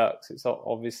getting ducks, it's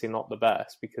obviously not the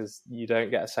best because you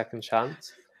don't get a second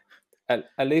chance. At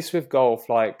least with golf,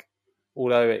 like,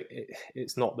 although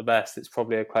it's not the best, it's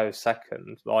probably a close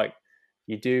second. Like,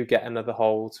 you do get another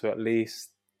hole to at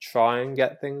least try and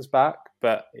get things back,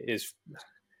 but it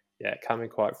can be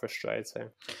quite frustrating.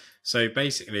 So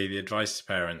basically, the advice to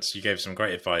parents, you gave some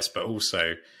great advice, but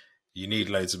also you need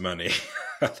loads of money,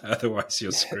 otherwise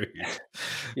you're screwed.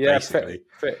 Yeah,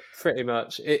 pretty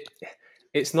much.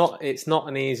 It's not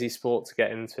an easy sport to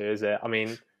get into, is it? I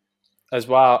mean, as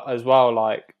well,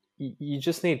 like, you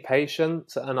just need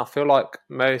patience, and I feel like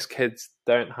most kids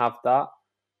don't have that.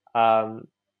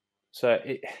 So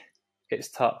it's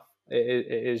tough.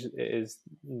 It is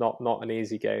not an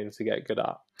easy game to get good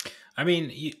at. I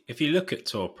mean, if you look at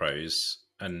tour pros,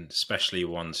 and especially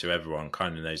ones who everyone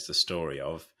kind of knows the story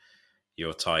of,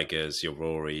 your Tigers, your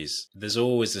Rorys, there's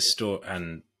always a story,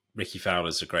 and Ricky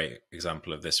Fowler's a great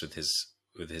example of this with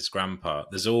his grandpa.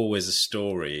 There's always a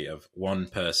story of one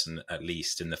person, at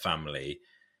least in the family,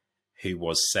 who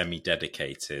was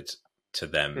semi-dedicated to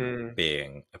them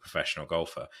being a professional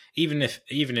golfer. Even in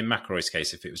McIlroy's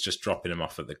case, if it was just dropping him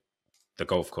off at the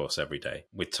golf course every day.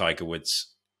 With Tiger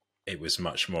Woods, it was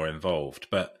much more involved.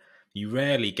 But you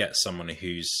rarely get someone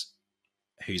who's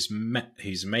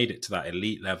made it to that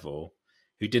elite level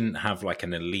who didn't have like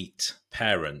an elite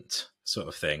parent sort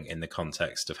of thing in the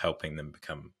context of helping them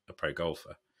become a pro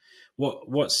golfer.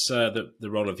 What's the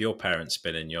role of your parents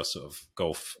been in your sort of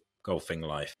golfing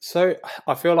life? So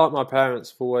I feel like my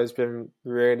parents have always been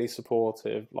really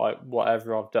supportive, like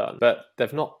whatever I've done, but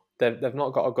they've not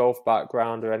got a golf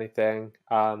background or anything,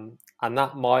 and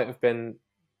that might have been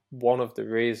one of the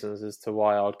reasons as to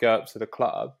why I'd go up to the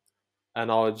club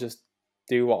and I would just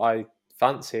do what I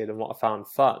fancied and what I found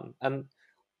fun. And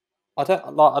I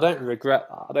don't regret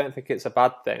that. I don't think it's a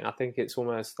bad thing. I think it's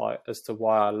almost like as to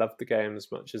why I love the game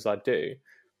as much as I do.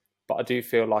 But I do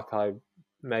feel like I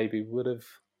maybe would have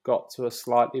got to a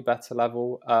slightly better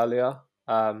level earlier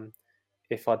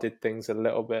if I did things a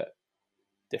little bit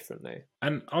differently.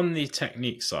 And on the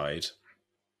technique side,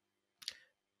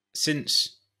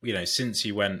 since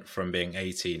you went from being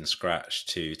 18 scratch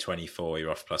to 24,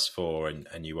 you're off +4,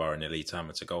 and you are an elite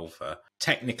amateur golfer,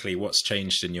 technically what's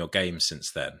changed in your game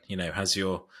since then? Has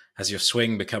your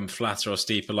swing become flatter or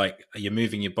steeper? Like, are you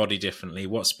moving your body differently?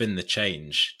 What's been the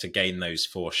change to gain those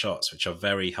 4 shots, which are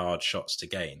very hard shots to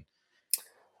gain?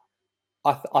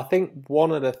 I think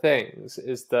one of the things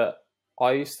is that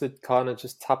I used to kind of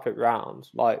just tap it round.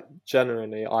 Like,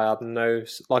 generally, I had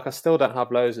I still don't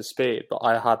have loads of speed, but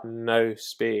I had no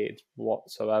speed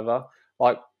whatsoever.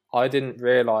 Like, I didn't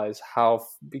realise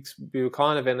we were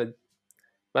kind of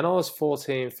when I was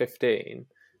 14, 15,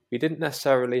 we didn't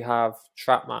necessarily have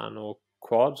TrackMan or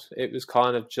quad. It was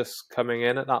kind of just coming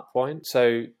in at that point.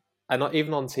 So, and not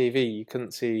even on TV, you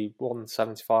couldn't see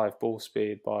 175 ball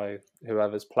speed by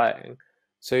whoever's playing.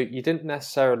 So you didn't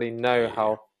necessarily know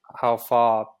how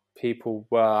far people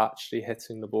were actually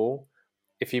hitting the ball.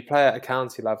 If you play at a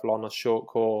county level on a short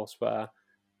course where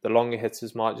the longer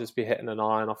hitters might just be hitting an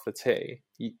iron off the tee,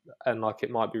 and like it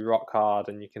might be rock hard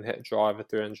and you can hit a driver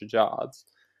 300 yards,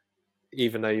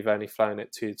 even though you've only flown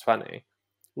it 220,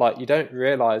 like, you don't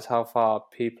realise how far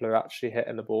people are actually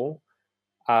hitting the ball.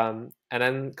 And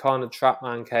then kind of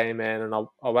TrackMan came in and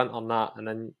I went on that, and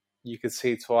then you could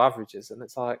see tour averages, and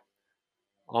it's like,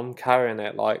 I'm carrying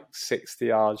it like 60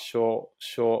 yards short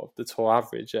of the tour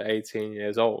average at 18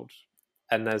 years old.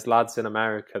 And there's lads in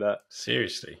America that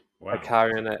seriously are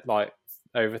carrying it like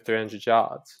over 300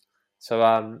 yards. So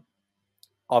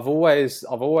I've always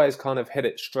kind of hit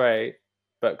it straight,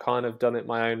 but kind of done it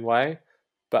my own way.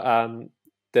 But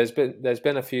there's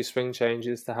been a few swing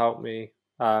changes to help me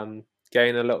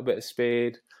gain a little bit of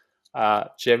speed,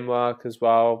 gym work as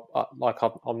well.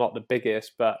 I'm not the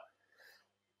biggest, but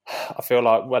I feel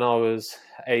like when I was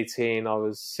 18, I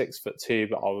was 6'2",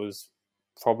 but I was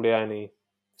probably only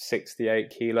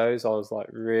 68 kilos. I was like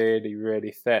really,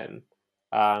 really thin.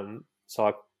 So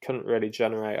I couldn't really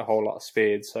generate a whole lot of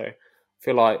speed. So I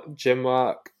feel like gym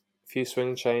work, a few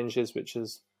swing changes, which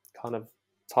is kind of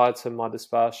tightened my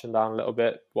dispersion down a little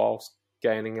bit whilst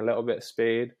gaining a little bit of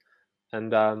speed.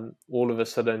 And all of a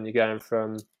sudden you're going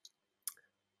from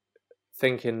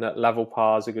thinking that level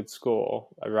par is a good score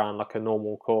around like a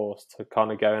normal course to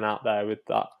kind of going out there with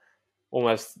that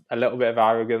almost a little bit of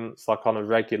arrogance, like on a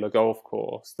regular golf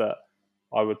course, that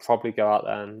I would probably go out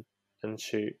there and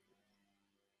shoot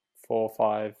 4,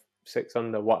 5, 6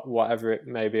 under, whatever it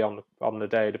may be on the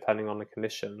day, depending on the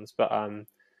conditions. But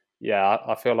yeah,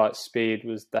 I feel like speed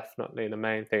was definitely the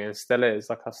main thing, and still is.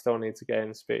 Like, I still need to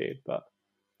gain speed, but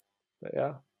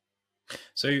yeah.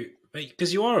 So,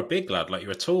 because you are a big lad, like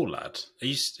you're a tall lad, are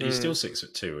you still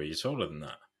 6'2", or are you taller than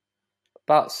that?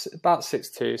 About 6'2",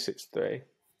 6'3",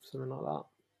 something like that.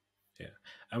 Yeah.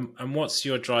 And what's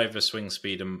your driver swing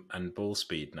speed and ball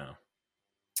speed now?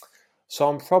 So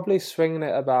I'm probably swinging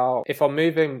it about, if I'm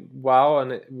moving well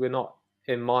and we're not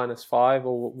in -5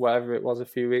 or whatever it was a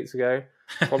few weeks ago,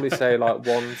 probably say like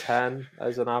 110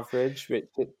 as an average,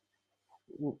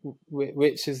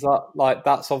 which is like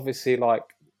that's obviously like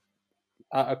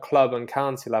at a club and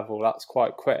county level, that's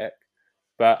quite quick.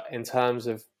 But in terms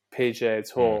of PGA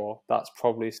Tour, that's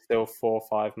probably still 4 or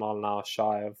 5 mile an hour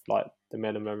shy of like the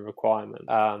minimum requirement.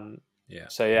 Yeah.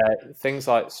 So yeah, things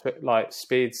like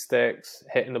speed sticks,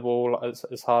 hitting the ball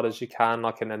as hard as you can,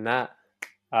 like in a net,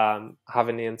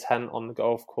 having the intent on the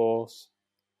golf course,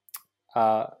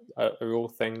 are all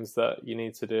things that you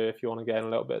need to do if you want to gain a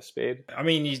little bit of speed. I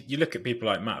mean, you look at people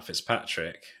like Matt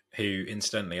Fitzpatrick, who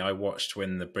incidentally I watched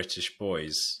win the British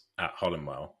Boys at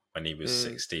Hollandwell when he was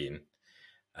 16.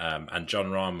 And John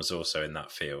Rahm was also in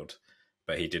that field,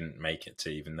 but he didn't make it to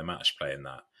even the match play in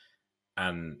that.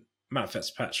 And Matt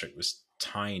Fitzpatrick was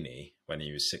tiny when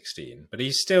he was 16, but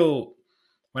he's still,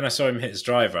 when I saw him hit his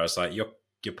driver, I was like,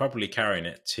 you're probably carrying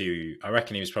it to, I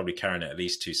reckon he was probably carrying it at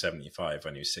least 275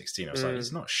 when he was 16. I was like,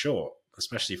 he's not short,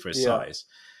 especially for his size.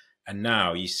 And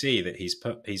now you see that he's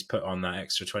put on that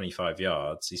extra 25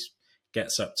 yards. He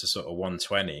gets up to sort of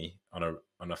 120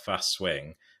 on a fast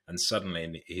swing, and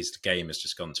suddenly his game has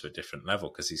just gone to a different level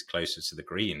because he's closer to the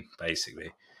green,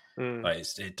 basically. Like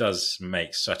it does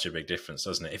make such a big difference,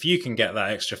 doesn't it? If you can get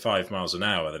that extra 5 miles an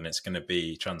hour, then it's going to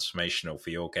be transformational for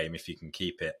your game if you can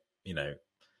keep it,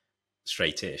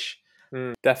 straight-ish.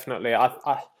 Definitely.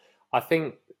 I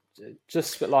think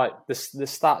just like the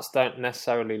stats don't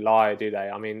necessarily lie, do they?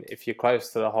 I mean, if you're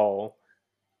close to the hole,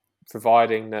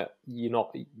 providing that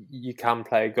you can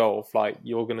play golf, like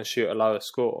you're going to shoot a lower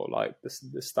score. Like the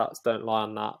stats don't lie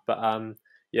on that. But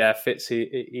yeah,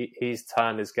 Fitzy, he's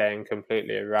turned his game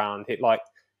completely around.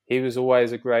 He was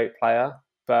always a great player,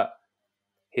 but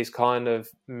he's kind of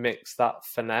mixed that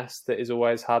finesse that he's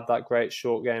always had, that great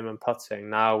short game and putting,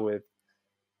 now with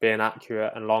being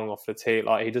accurate and long off the tee.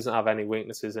 Like, he doesn't have any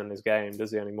weaknesses in his game,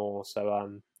 does he, anymore?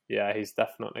 So yeah, he's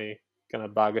definitely going to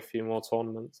bag a few more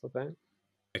tournaments, I think.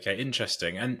 Okay,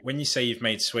 interesting. And when you say you've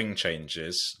made swing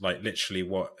changes, like literally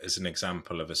what is an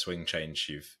example of a swing change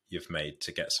you've made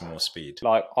to get some more speed?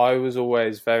 Like, I was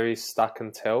always very stack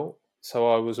and tilt.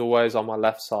 So I was always on my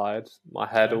left side. My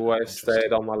head always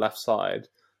stayed on my left side.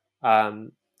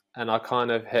 And I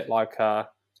kind of hit like a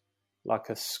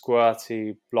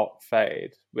squirty block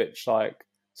fade, which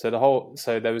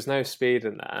so there was no speed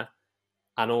in there.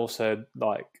 And also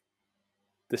like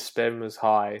the spin was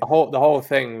high. The whole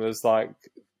thing was like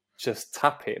just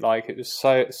tappy. Like, it was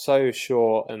so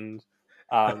short and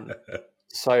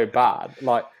so bad.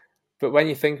 Like, but when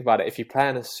you think about it, if you play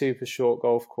in a super short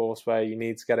golf course where you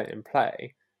need to get it in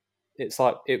play, it's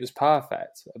like, it was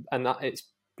perfect. And it's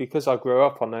because I grew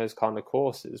up on those kind of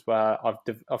courses where I've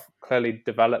clearly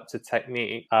developed a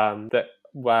technique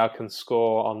where I can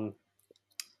score on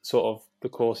sort of the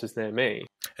courses near me.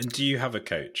 And do you have a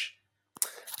coach?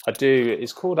 I do.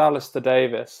 He's called Alistair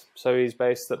Davis. So he's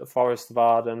based at the Forest of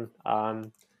Arden.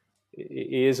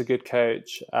 He is a good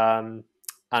coach. And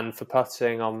for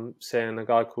putting, I'm seeing a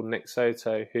guy called Nick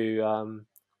Soto, who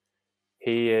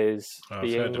he is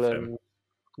the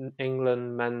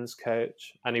England men's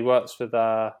coach, and he works with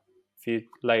a few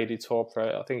lady tour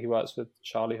pro. I think he works with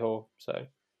Charlie Hall. So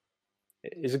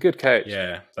he's a good coach.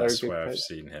 Yeah, that's where I've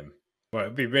seen him. Well,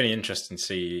 it'd be really interesting to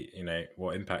see,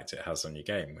 what impact it has on your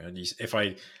game. If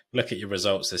I look at your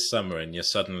results this summer and you're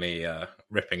suddenly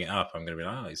ripping it up, I'm going to be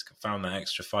like, oh, he's found that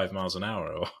extra 5 miles an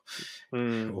hour or,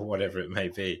 or whatever it may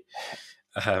be.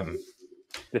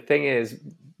 The thing is,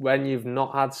 when you've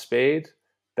not had speed,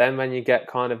 then when you get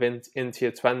kind of into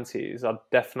your 20s, I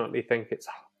definitely think it's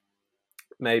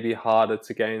maybe harder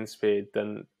to gain speed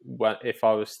than if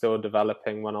I was still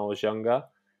developing when I was younger.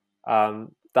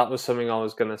 That was something I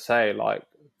was going to say, like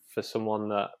for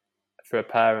a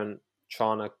parent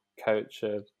trying to coach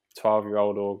a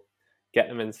 12-year-old or get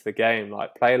them into the game,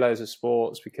 like play loads of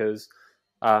sports, because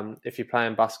if you're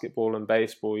playing basketball and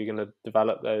baseball, you're going to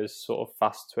develop those sort of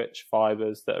fast twitch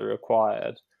fibers that are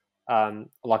required.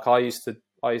 Like I used to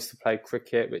play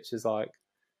cricket, which is like,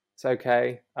 it's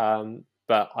okay.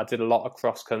 But I did a lot of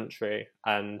cross country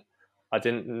and I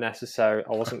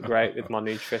wasn't great with my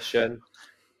nutrition.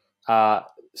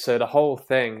 So the whole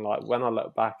thing, like when I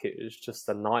look back, it was just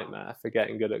a nightmare for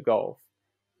getting good at golf.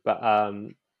 But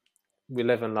we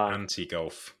live and learn.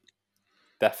 Anti-golf.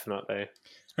 Definitely.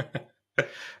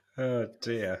 Oh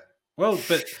dear. Well,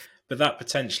 but that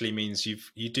potentially means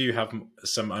you do have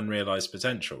some unrealized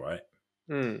potential,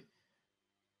 right?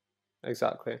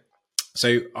 Exactly.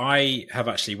 So I have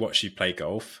actually watched you play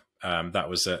golf. That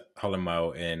was at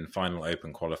Hollandwell in Final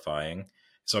Open qualifying.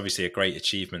 It's obviously a great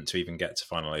achievement to even get to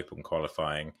Final Open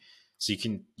qualifying. So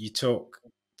you talk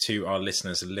to our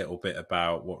listeners a little bit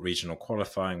about what regional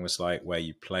qualifying was like, where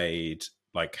you played,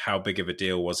 like how big of a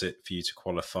deal was it for you to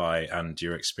qualify, and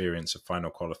your experience of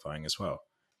final qualifying as well?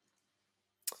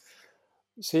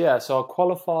 So I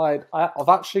qualified. I've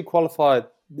actually qualified.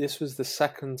 This was the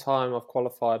second time I've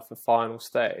qualified for final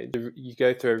stage. You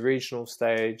go through a regional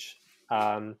stage.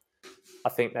 I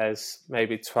think there's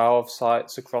maybe 12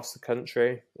 sites across the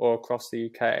country or across the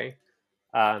UK.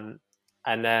 And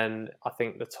then I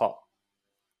think the top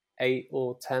 8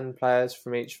 or 10 players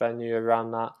from each venue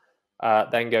around that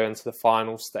then go into the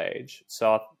final stage.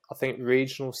 So I think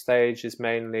regional stage is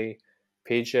mainly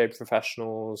PGA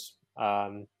professionals,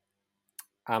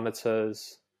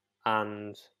 amateurs,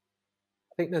 and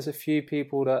I think there's a few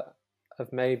people that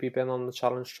have maybe been on the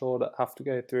Challenge Tour that have to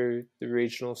go through the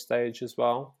regional stage as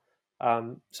well.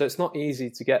 So it's not easy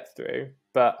to get through,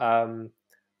 but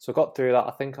so I got through that.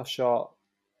 I think I shot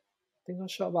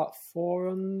about 4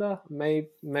 under. May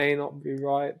not be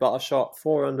right, but I shot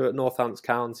 4 under at Northants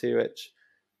County, which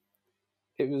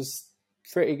it was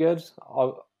pretty good.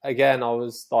 I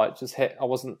was like I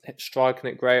wasn't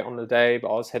striking it great on the day, but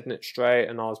I was hitting it straight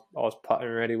and I was putting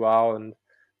really well. And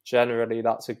generally,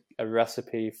 that's a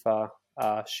recipe for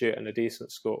shooting a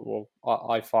decent score. Well,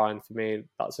 I find for me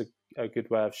that's a good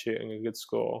way of shooting a good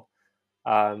score.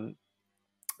 And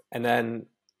then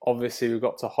obviously we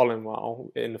got to Hollandwell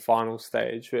in the final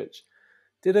stage, which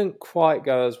didn't quite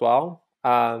go as well.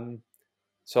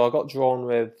 So I got drawn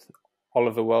with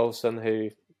Oliver Wilson, who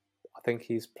I think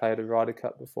he's played a Ryder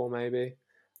Cup before maybe,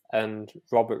 and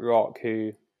Robert Rock,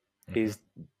 who he's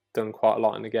done quite a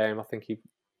lot in the game. I think he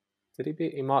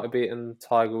might have beaten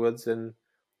Tiger Woods in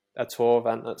a tour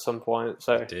event at some point.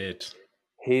 So he did.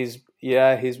 He's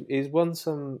won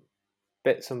some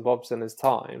bits and bobs in his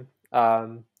time.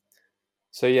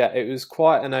 So yeah, it was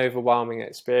quite an overwhelming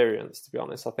experience, to be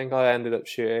honest. I think I ended up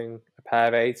shooting a pair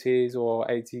of 80s or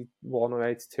 81 or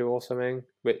 82 or something,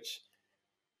 which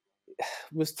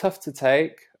was tough to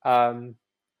take. But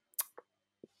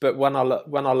when I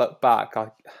look back,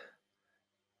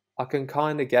 I can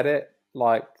kind of get it.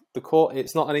 Like the course,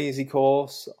 it's not an easy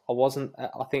course.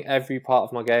 I think every part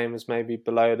of my game was maybe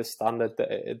below the standard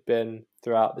that it had been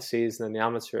throughout the season in the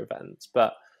amateur events.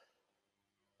 But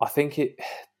I think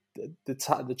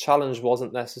the challenge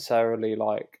wasn't necessarily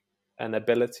like an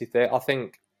ability thing. I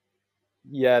think,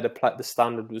 the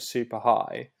standard was super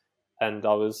high, and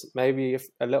I was maybe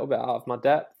a little bit out of my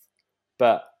depth.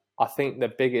 But I think the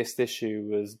biggest issue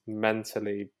was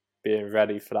mentally being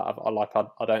ready for that. Like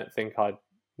I don't think I'd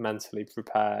mentally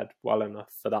prepared well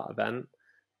enough for that event.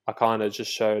 I kind of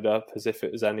just showed up as if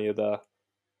it was any other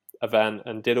event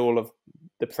and did all of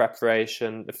the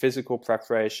preparation, the physical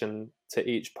preparation to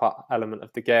each element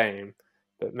of the game,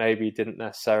 but maybe didn't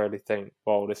necessarily think,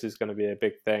 well, this is going to be a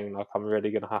big thing. Like I'm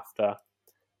really going to have to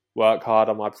work hard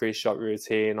on my pre-shot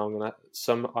routine. I'm going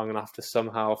to have to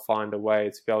somehow find a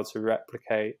way to be able to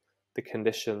replicate the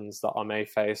conditions that I may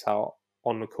face out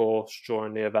on the course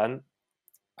during the event.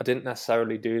 I didn't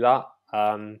necessarily do that,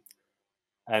 and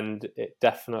it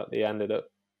definitely ended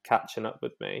up catching up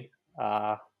with me.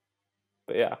 But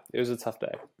yeah, it was a tough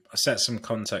day. I set some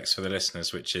context for the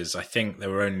listeners, which is I think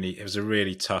it was a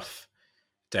really tough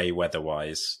day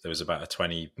weather-wise. There was about a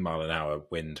 20 mile an hour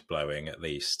wind blowing at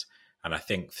least. and I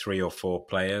think 3 or 4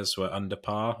 players were under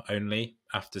par only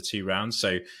after 2 rounds.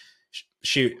 So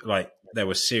there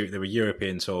were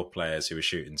European Tour players who were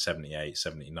shooting 78,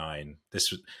 79.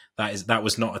 That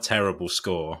was not a terrible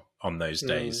score on those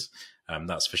days.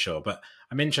 That's for sure. But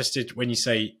I'm interested when you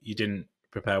say you didn't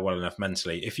prepare well enough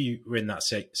mentally. If you were in that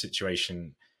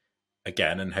situation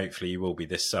again, and hopefully you will be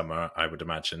this summer, I would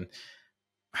imagine,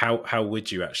 how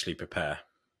would you actually prepare?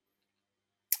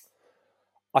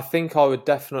 I think I would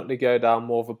definitely go down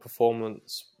more of a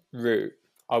performance route.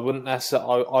 I wouldn't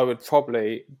necessarily. I would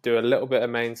probably do a little bit of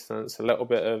maintenance, a little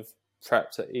bit of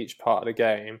prep to each part of the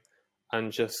game,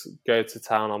 and just go to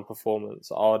town on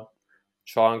performance. I'd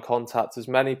try and contact as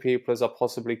many people as I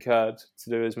possibly could to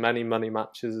do as many money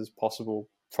matches as possible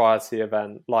prior to the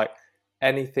event. Like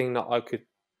anything that I could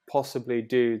possibly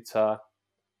do to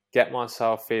get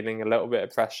myself feeling a little bit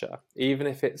of pressure, even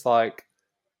if it's like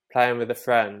playing with a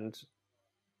friend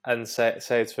and say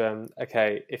to him,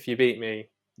 okay, if you beat me,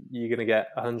 you're going to get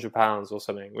 £100 or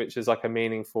something, which is like a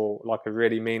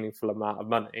really meaningful amount of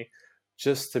money,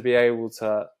 just to be able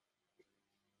to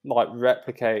like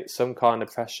replicate some kind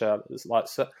of pressure.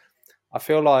 So I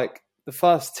feel like the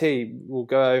first tee will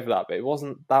go over that, but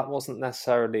that wasn't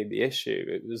necessarily the issue.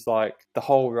 It was like the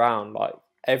whole round, like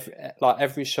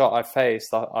every shot I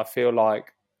faced, I feel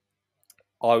like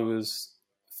I was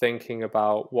thinking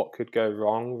about what could go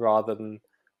wrong rather than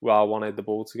where I wanted the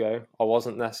ball to go. I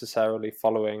wasn't necessarily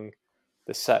following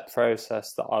the set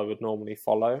process that I would normally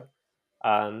follow.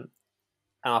 And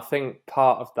I think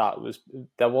part of that was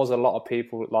there was a lot of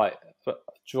people, like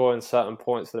during certain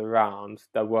points of the round,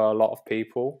 there were a lot of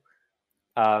people.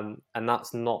 And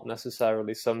that's not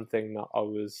necessarily something that I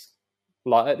was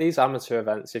like at these amateur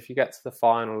events. If you get to the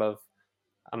final of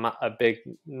a big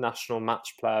national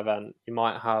match play event, you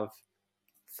might have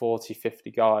 40,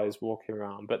 50 guys walking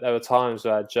around, but there were times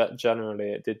where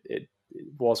generally it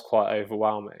was quite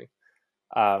overwhelming.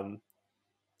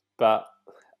 But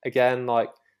again, like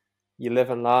you live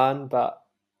and learn, but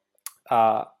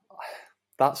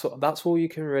that's all you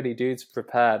can really do to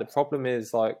prepare. The problem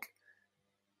is, like,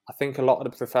 I think a lot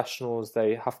of the professionals,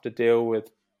 they have to deal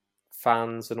with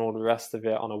fans and all the rest of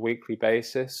it on a weekly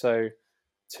basis. So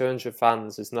 200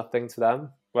 fans is nothing to them,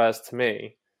 whereas to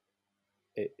me,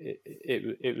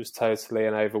 it was totally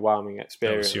an overwhelming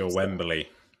experience. That was your Wembley.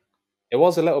 It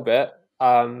was a little bit.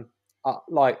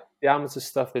 Like the amateur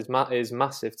stuff is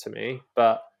massive to me,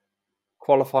 but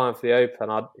qualifying for the Open,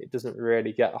 it doesn't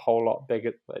really get a whole lot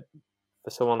bigger. For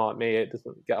someone like me, it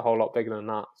doesn't get a whole lot bigger than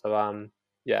that. So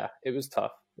yeah, it was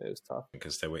tough. It was tough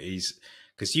because they were easy.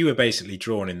 Because you were basically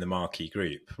drawn in the marquee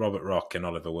group. Robert Rock and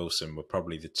Oliver Wilson were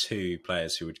probably the 2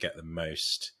 players who would get the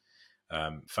most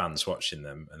fans watching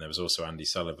them, and there was also Andy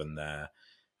Sullivan there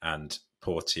and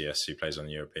Porteous, who plays on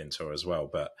the European Tour as well.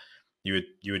 But you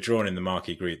were drawn in the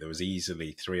marquee group. There was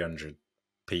easily 300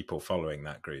 people following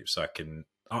that group. So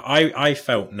I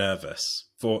felt nervous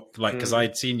because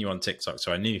I'd seen you on TikTok,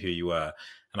 so I knew who you were,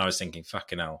 and I was thinking,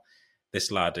 fucking hell,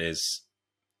 this lad is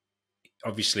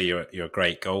obviously you're a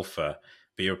great golfer,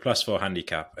 but you're a +4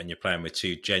 handicap, and you're playing with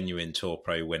 2 genuine Tour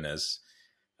Pro winners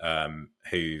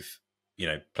who've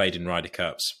played in Ryder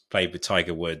Cups, played with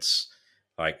Tiger Woods.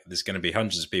 Like, there's going to be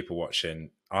hundreds of people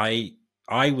watching. I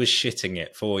was shitting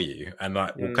it for you, and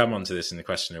we'll come on to this in the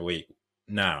question of the week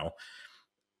now.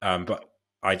 But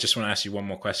I just want to ask you one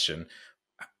more question.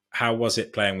 How was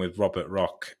it playing with Robert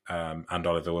Rock and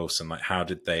Oliver Wilson? Like, how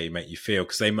did they make you feel?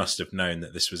 Because they must have known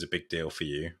that this was a big deal for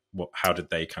you. How did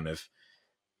they kind of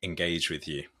engage with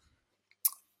you?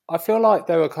 I feel like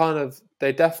they were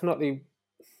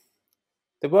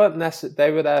they weren't necessarily,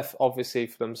 they were there obviously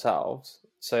for themselves.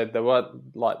 So they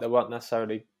weren't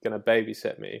necessarily going to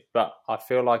babysit me, but I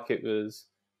feel like they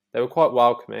were quite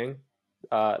welcoming.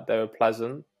 They were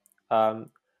pleasant.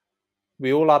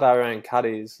 We all had our own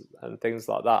caddies and things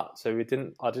like that. So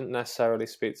I didn't necessarily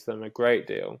speak to them a great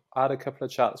deal. I had a couple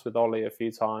of chats with Ollie a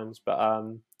few times, but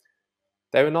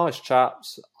they were nice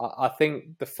chaps. I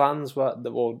think the fans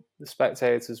the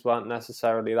spectators weren't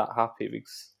necessarily that happy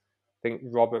because I think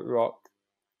Robert Rock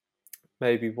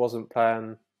maybe wasn't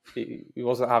playing. He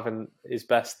wasn't having his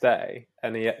best day,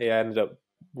 and he ended up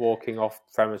walking off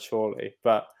prematurely.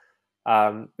 But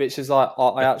which is like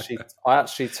for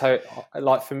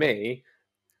me,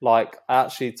 like I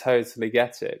actually totally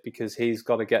get it because he's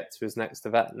got to get to his next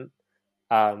event,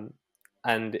 and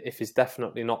if he's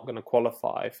definitely not going to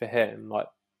qualify for him, like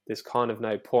there's kind of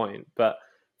no point. But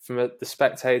from the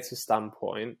spectator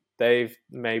standpoint, they've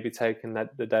maybe taken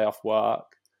the day off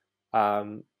work,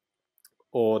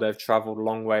 or they've travelled a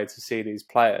long way to see these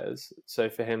players. So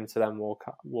for him to then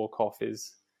walk off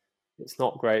it's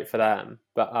not great for them.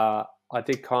 But I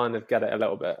did kind of get it a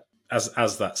little bit.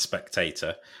 As that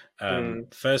spectator,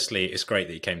 firstly, it's great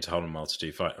that you came to Holland Mile to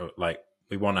do fight. Like,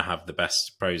 we want to have the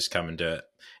best pros come and do it.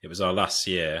 It was our last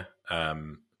year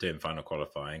doing final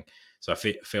qualifying, so I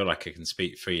feel like I can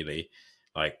speak freely.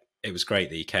 Like, it was great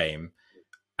that he came,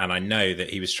 and I know that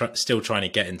he was still trying to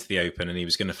get into the Open, and he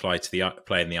was going to fly to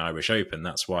play in the Irish Open.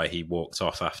 That's why he walked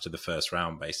off after the first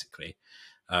round, basically.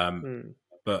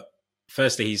 But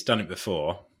firstly, he's done it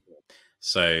before,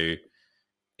 so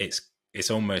it's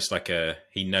almost like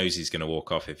he knows he's going to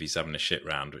walk off if he's having a shit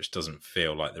round, which doesn't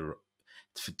feel like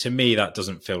to me, that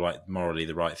doesn't feel like morally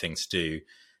the right thing to do,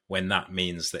 when that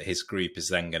means that his group is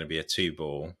then going to be a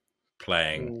 2-ball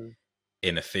playing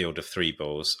in a field of 3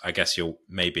 balls. I guess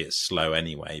maybe it's slow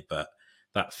anyway, but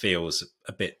that feels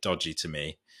a bit dodgy to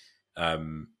me.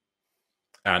 And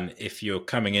if you're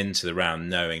coming into the round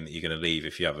knowing that you're going to leave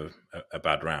if you have a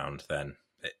bad round, then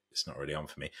it's not really on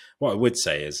for me. What I would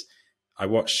say is, I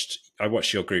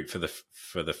watched your group for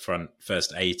the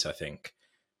first 8, I think,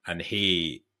 and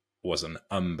he was an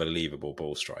unbelievable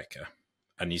ball striker.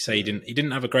 And you say he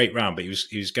didn't have a great round, but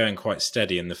he was going quite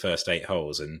steady in the first 8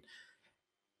 holes. And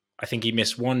I think he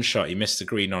missed one shot. He missed the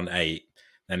green on 8,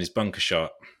 then his bunker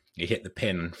shot. He hit the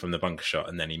pin from the bunker shot,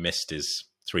 and then he missed his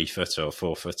 3-footer or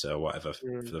 4-footer or whatever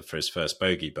for his first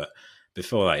bogey. But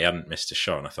before that, he hadn't missed a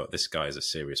shot. And I thought, this guy is a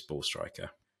serious ball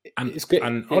striker.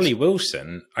 And Ollie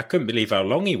Wilson, I couldn't believe how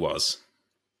long he was.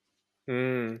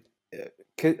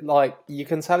 Like, you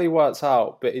can tell he works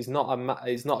out, but he's not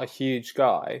a huge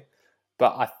guy.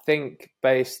 But I think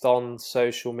based on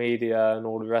social media and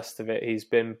all the rest of it, he's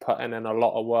been putting in a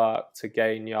lot of work to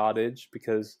gain yardage,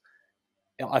 because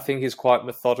I think he's quite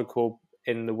methodical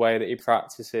in the way that he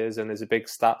practices and is a big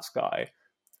stats guy.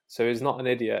 So he's not an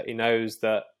idiot. He knows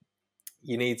that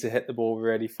you need to hit the ball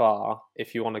really far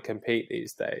if you want to compete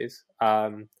these days.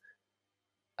 And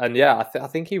yeah, I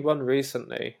think he won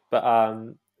recently, but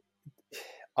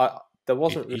there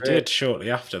wasn't. He did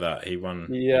shortly after that. He won.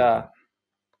 Yeah,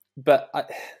 but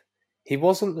he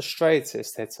wasn't the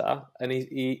straightest hitter, and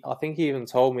I think he even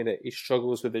told me that he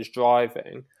struggles with his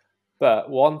driving.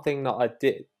 But one thing that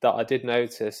I did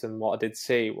notice, and what I did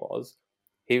see, was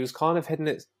he was kind of hitting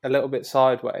it a little bit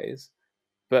sideways.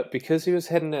 But because he was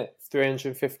hitting it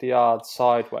 350 yards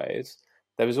sideways,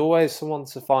 there was always someone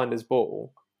to find his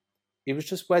ball. He was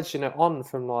just wedging it on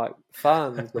from like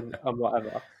ferns and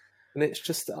whatever. And it's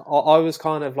just, I was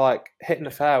kind of like hitting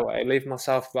the fairway, leaving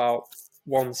myself about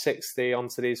 160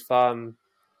 onto these firm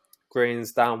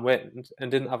greens downwind,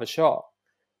 and didn't have a shot.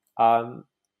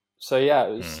 So yeah,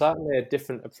 it was certainly a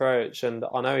different approach. And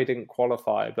I know he didn't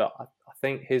qualify, but I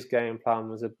think his game plan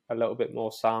was a little bit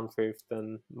more soundproof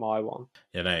than my one.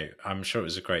 I'm sure it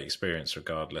was a great experience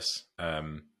regardless.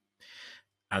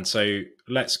 And so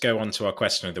let's go on to our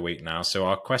question of the week now. So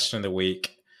our question of the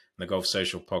week, the Golf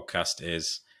Social podcast,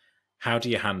 is, how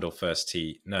do you handle first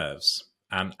tee nerves?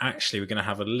 And actually, we're going to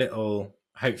have a little,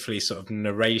 hopefully, sort of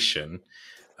narration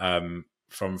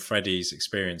from Freddie's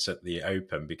experience at the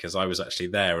Open, because I was actually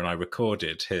there and I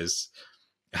recorded his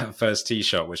first tee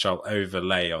shot, which I'll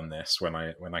overlay on this when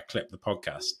I clip the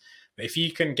podcast. But if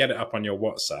you can get it up on your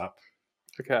WhatsApp,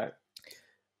 okay.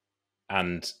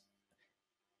 And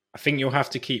I think you'll have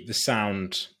to keep the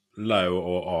sound low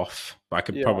or off, but I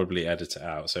could probably edit it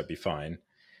out, so it'd be fine.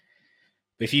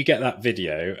 But if you get that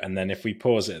video, and then if we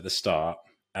pause it at the start,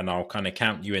 and I'll kind of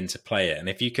count you in to play it, and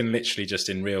if you can literally just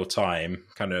in real time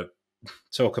kind of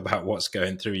talk about what's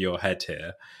going through your head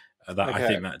here, I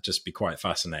think that'd just be quite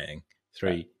fascinating.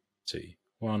 3, 2,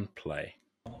 1, play.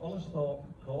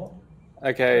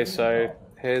 Okay, so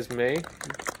here's me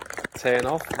teeing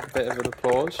off. A bit of an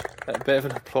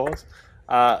applause.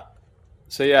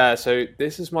 So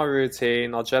this is my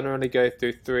routine. I'll generally go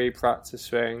through 3 practice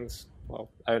swings. Well,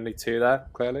 only 2 there,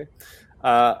 clearly.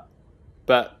 But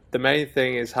the main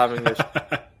thing is having this.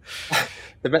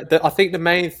 I think the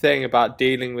main thing about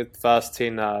dealing with first tee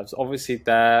nerves, obviously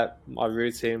my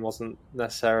routine wasn't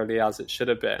necessarily as it should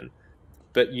have been,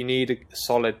 but you need a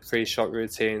solid pre-shot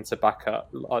routine to back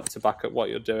up what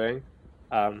you're doing.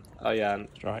 Right.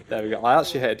 There we go. I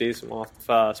actually hit a decent one off the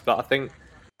first, but I think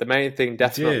the main thing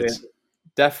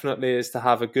definitely is to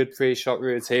have a good pre-shot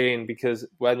routine, because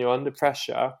when you're under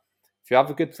pressure, if you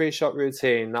have a good pre-shot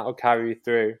routine, that'll carry you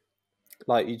through.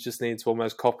 Like, you just need to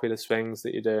almost copy the swings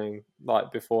that you're doing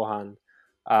like beforehand.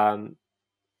 And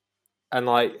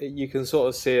like, you can sort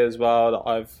of see as well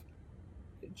that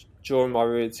during my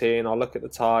routine, I'll look at the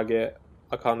target.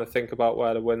 I kind of think about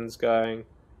where the wind's going.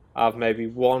 I have maybe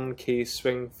one key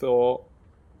swing thought.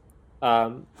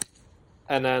 And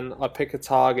then I pick a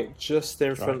target just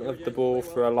in front of the ball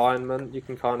for alignment. You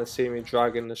can kind of see me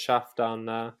dragging the shaft down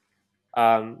there.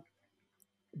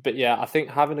 But yeah, I think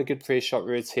having a good pre-shot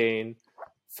routine,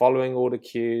 following all the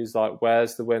cues, like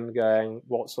where's the wind going,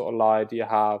 what sort of lie do you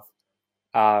have,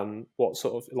 what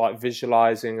sort of like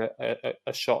visualizing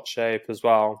a shot shape as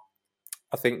well.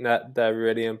 I think that they're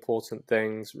really important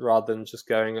things rather than just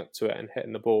going up to it and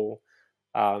hitting the ball.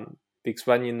 Because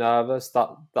when you're nervous,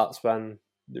 that's when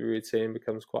the routine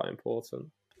becomes quite important.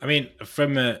 I mean,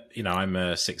 I'm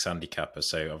a 6 handicapper,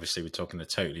 so obviously we're talking a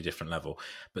totally different level.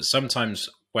 But sometimes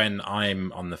when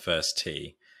I'm on the first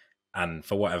tee, and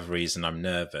for whatever reason I'm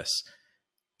nervous,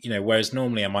 whereas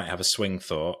normally I might have a swing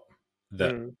thought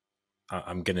that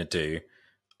I'm going to do,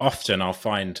 often I'll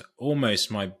find almost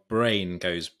my brain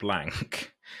goes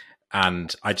blank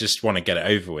and I just want to get it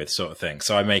over with, sort of thing.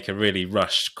 So I make a really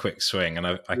rushed, quick swing, and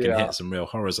I can hit some real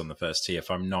horrors on the first tee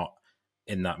if I'm not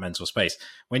in that mental space.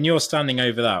 When you're standing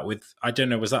over that with, I don't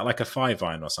know, was that like a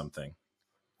 5-iron or something?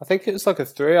 I think it was like a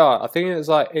 3-iron. I think it was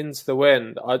like into the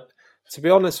wind. To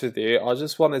be honest with you, I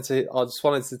just wanted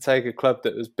to take a club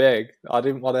that was big. I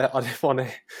didn't want to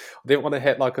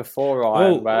hit like a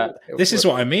 4-iron. This is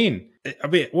what I mean. I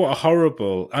mean, what a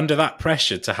horrible, under that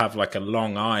pressure to have like a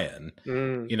long iron.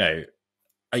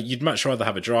 You'd much rather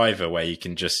have a driver where you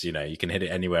can just, you can hit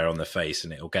it anywhere on the face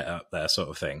and it'll get up there, sort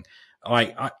of thing.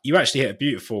 You actually hit a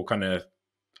beautiful kind of,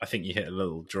 I think you hit a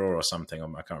little draw or something.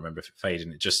 I can't remember if it faded,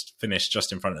 and it just finished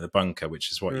just in front of the bunker,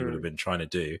 which is what you would have been trying to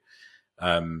do.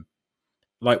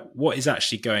 What is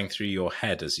actually going through your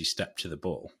head as you step to the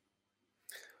ball?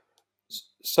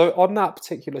 So on that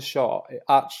particular shot, it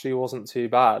actually wasn't too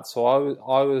bad. So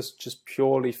I was just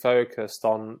purely focused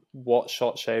on what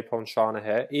shot shape I'm trying to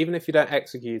hit. Even if you don't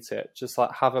execute it, just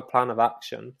like have a plan of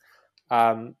action.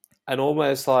 And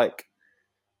almost like,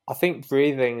 I think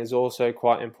breathing is also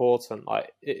quite important.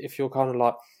 Like if you're kind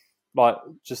of like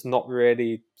just not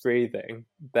really breathing,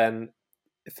 then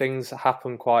things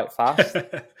happen quite fast.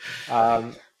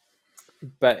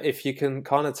 But if you can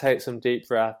kind of take some deep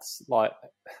breaths, like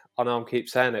I know I keep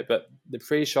saying it, but the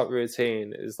pre-shot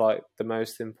routine is like the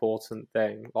most important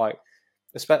thing. Like,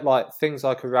 expect like things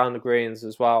like around the greens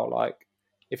as well. Like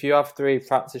if you have 3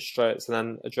 practice strokes and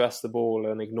then address the ball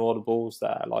and ignore the balls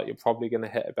there, like you're probably going to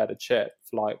hit a better chip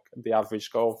for like the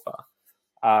average golfer.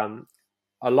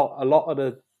 A lot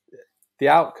of the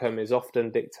outcome is often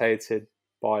dictated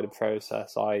by the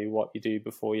process, i.e. what you do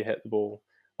before you hit the ball.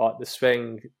 Like the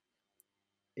swing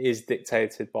is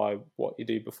dictated by what you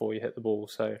do before you hit the ball.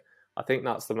 So I think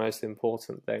that's the most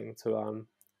important thing to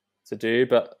do.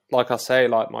 But like I say,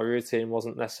 like my routine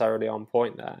wasn't necessarily on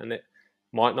point there, and it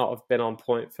might not have been on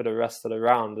point for the rest of the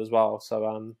round as well.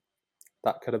 So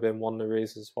that could have been one of the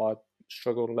reasons why I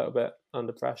struggled a little bit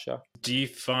under pressure. Do you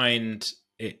find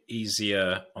it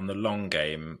easier on the long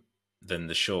game than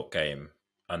the short game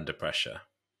under pressure?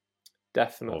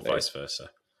 Definitely. Or vice versa?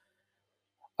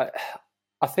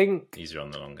 I think easier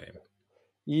on the long game.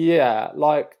 Yeah,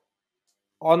 like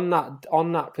on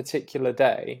that particular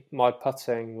day, my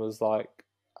putting was like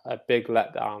a big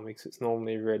letdown because it's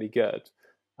normally really good.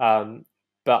 But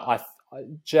I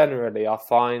generally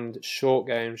find short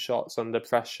game shots under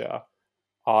pressure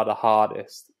are the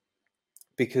hardest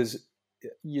because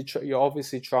you're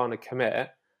obviously trying to commit,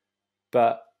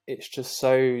 but it's just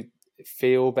so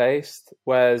feel based.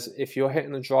 Whereas if you're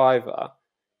hitting a driver,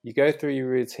 you go through your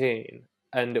routine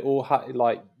and it all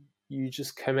like you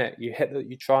just commit.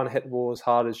 You try and hit the ball as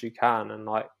hard as you can, and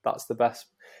like that's the best.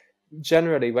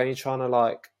 Generally, when you're trying to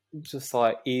like just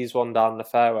like ease one down the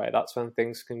fairway, that's when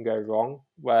things can go wrong.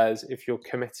 Whereas if you're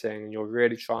committing and you're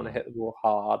really trying to hit the ball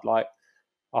hard, like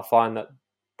I find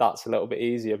that's a little bit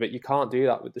easier. But you can't do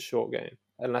that with the short game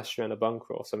unless you're in a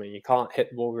bunker or something. You can't hit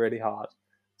the ball really hard.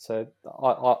 So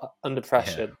under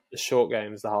pressure, the short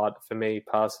game is the hard for me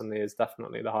personally. Is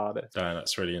definitely the hardest. Oh,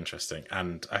 that's really interesting,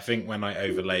 and I think when I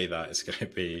overlay that, it's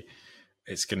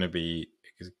going to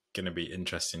be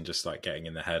interesting. Just like getting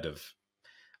in the head of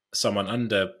someone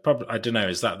under. Probably, I don't know.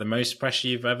 Is that the most pressure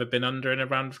you've ever been under in a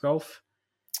round of golf?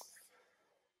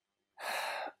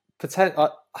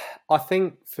 I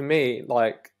think for me,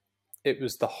 like it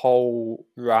was the whole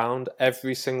round,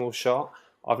 every single shot.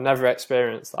 I've never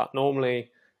experienced that. Normally,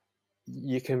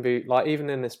 you can be like, even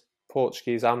in this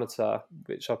Portuguese amateur,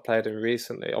 which I played in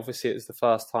recently, obviously it was the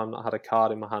first time that I had a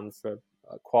card in my hand for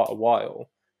quite a while.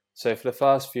 So for the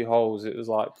first few holes, it was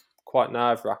like quite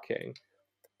nerve-wracking.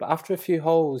 But after a few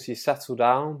holes, you settle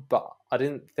down. But I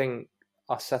didn't think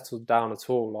I settled down at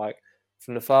all. Like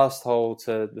from the first hole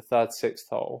to the third, sixth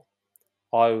hole,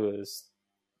 I was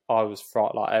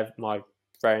fright. Like my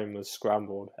brain was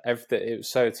scrambled. Everything, it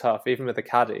was so tough. Even with the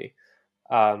caddy,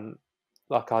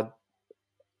 like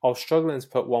I was struggling to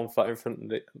put one foot in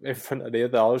front of the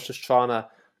other. I was just trying to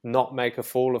not make a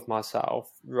fool of myself,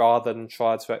 rather than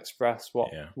try to express what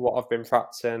I've been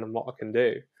practicing and what I can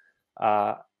do.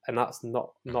 And that's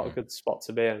not a good spot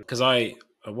to be in. Because I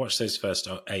watched those first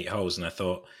 8 holes and I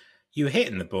thought, you were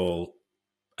hitting the ball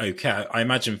okay. I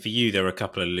imagine for you there were a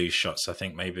couple of loose shots. I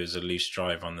think maybe it was a loose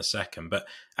drive on the second, but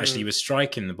actually you were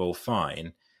striking the ball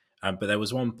fine. But there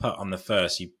was one putt on the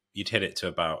first, you'd hit it to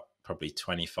about probably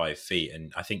 25 feet,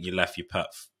 and I think you left your putt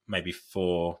maybe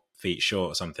 4 feet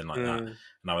short or something like that. And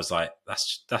I was like,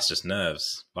 that's just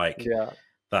nerves. Like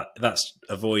that's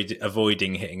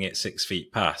avoiding hitting it 6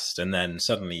 feet past, and then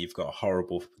suddenly you've got a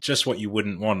horrible, just what you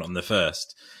wouldn't want on the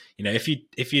first. You know, if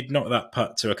you'd knocked that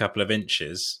putt to a couple of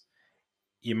inches,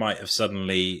 you might have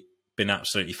suddenly been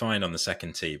absolutely fine on the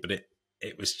second tee. But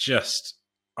it was just,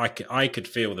 I could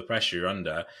feel the pressure you're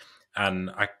under,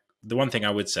 and the one thing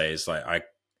I would say is like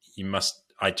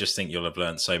I just think you'll have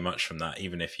learned so much from that,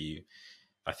 even if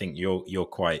I think you're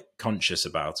quite conscious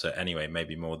about it anyway,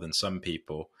 maybe more than some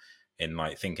people, in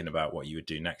like thinking about what you would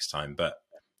do next time. But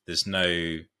there's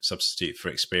no substitute for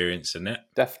experience in it.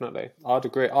 Definitely. I'd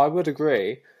agree. I would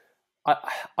agree.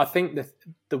 I think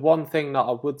the one thing that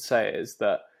I would say is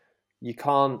that you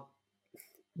can't,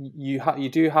 you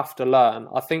do have to learn.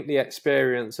 I think the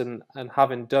experience and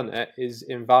having done it is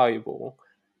invaluable,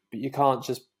 but you can't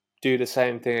just do the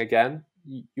same thing again.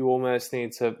 You almost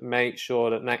need to make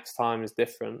sure that next time is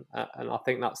different. And I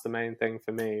think that's the main thing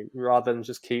for me, rather than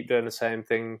just keep doing the same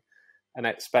thing and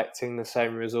expecting the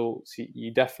same results.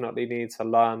 You definitely need to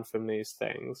learn from these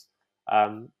things.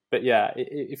 But yeah,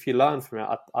 if you learn from it,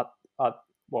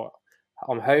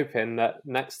 I'm hoping that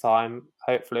next time,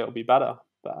 hopefully it'll be better.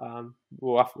 But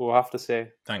we'll have to see.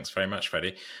 Thanks very much,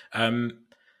 Freddie.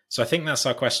 So I think that's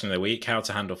our question of the week: how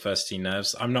to handle first tee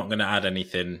nerves. I'm not going to add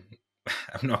anything.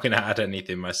 I'm not going to add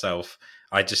anything myself.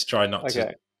 I just try not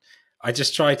to. I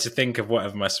just try to think of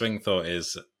whatever my swing thought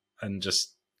is, and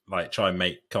just like try and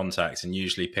make contact, and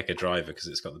usually pick a driver because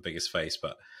it's got the biggest face.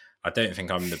 But I don't think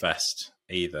I'm the best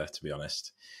either, to be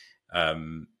honest.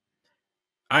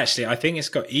 Actually, I think it's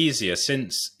got easier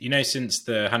since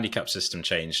the handicap system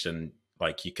changed, and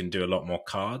like you can do a lot more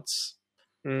cards.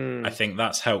 I think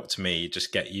that's helped me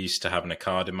just get used to having a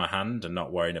card in my hand and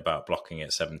not worrying about blocking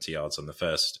it 70 yards on the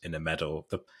first in a medal.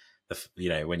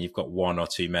 When you've got 1 or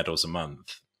 2 medals a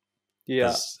month,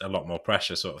 there's a lot more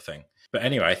pressure, sort of thing. But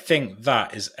anyway, I think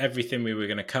that is everything we were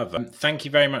going to cover. Thank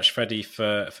you very much, Freddie,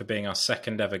 for being our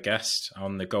second ever guest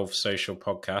on the Golf Social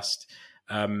podcast.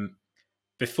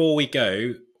 Before we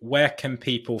go, where can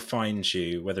people find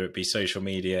you, whether it be social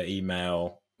media,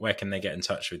 email? Where can they get in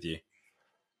touch with you?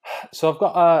 So I've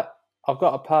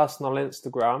got a personal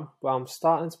Instagram where I'm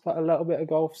starting to put a little bit of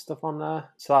golf stuff on there.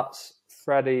 So that's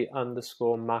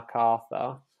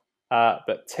Freddie_MacArthur.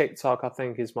 But TikTok, I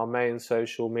think, is my main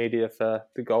social media for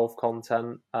the golf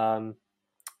content. I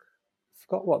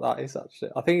forgot what that is,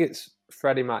 actually. I think it's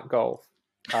Freddie Mac Golf.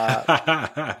 So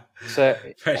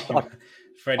Freddie Mac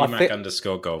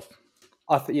 _golf.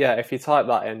 If you type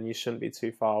that in, you shouldn't be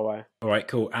too far away. All right,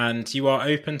 cool. And you are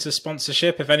open to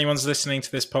sponsorship. If anyone's listening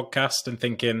to this podcast and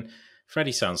thinking,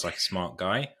 Freddie sounds like a smart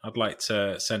guy, I'd like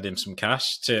to send him some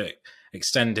cash to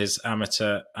extend his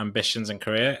amateur ambitions and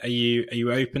career. Are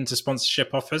you open to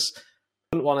sponsorship offers?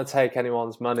 I wouldn't want to take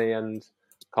anyone's money and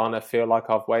kind of feel like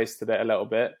I've wasted it a little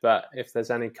bit. But if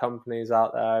there's any companies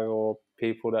out there or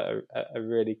people that are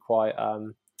really quite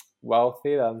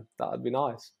wealthy, then that would be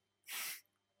nice.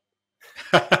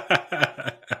 All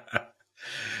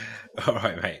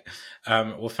right, mate.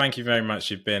 Well, thank you very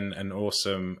much. You've been an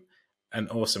awesome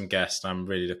guest. I'm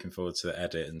really looking forward to the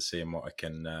edit and seeing what I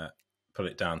can put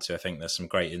it down to. I think there's some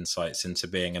great insights into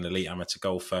being an elite amateur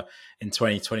golfer in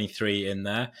 2023 in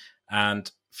there. And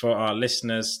for our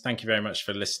listeners, thank you very much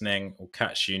for listening. We'll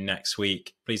catch you next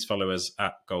week. Please follow us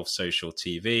at Golf Social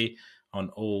TV on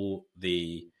all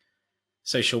the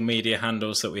social media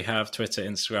handles that we have: Twitter,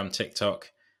 Instagram,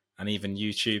 TikTok, and even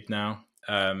YouTube now.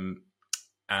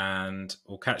 And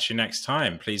we'll catch you next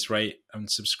time. Please rate and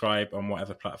subscribe on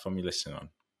whatever platform you're listening on.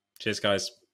 Cheers, guys.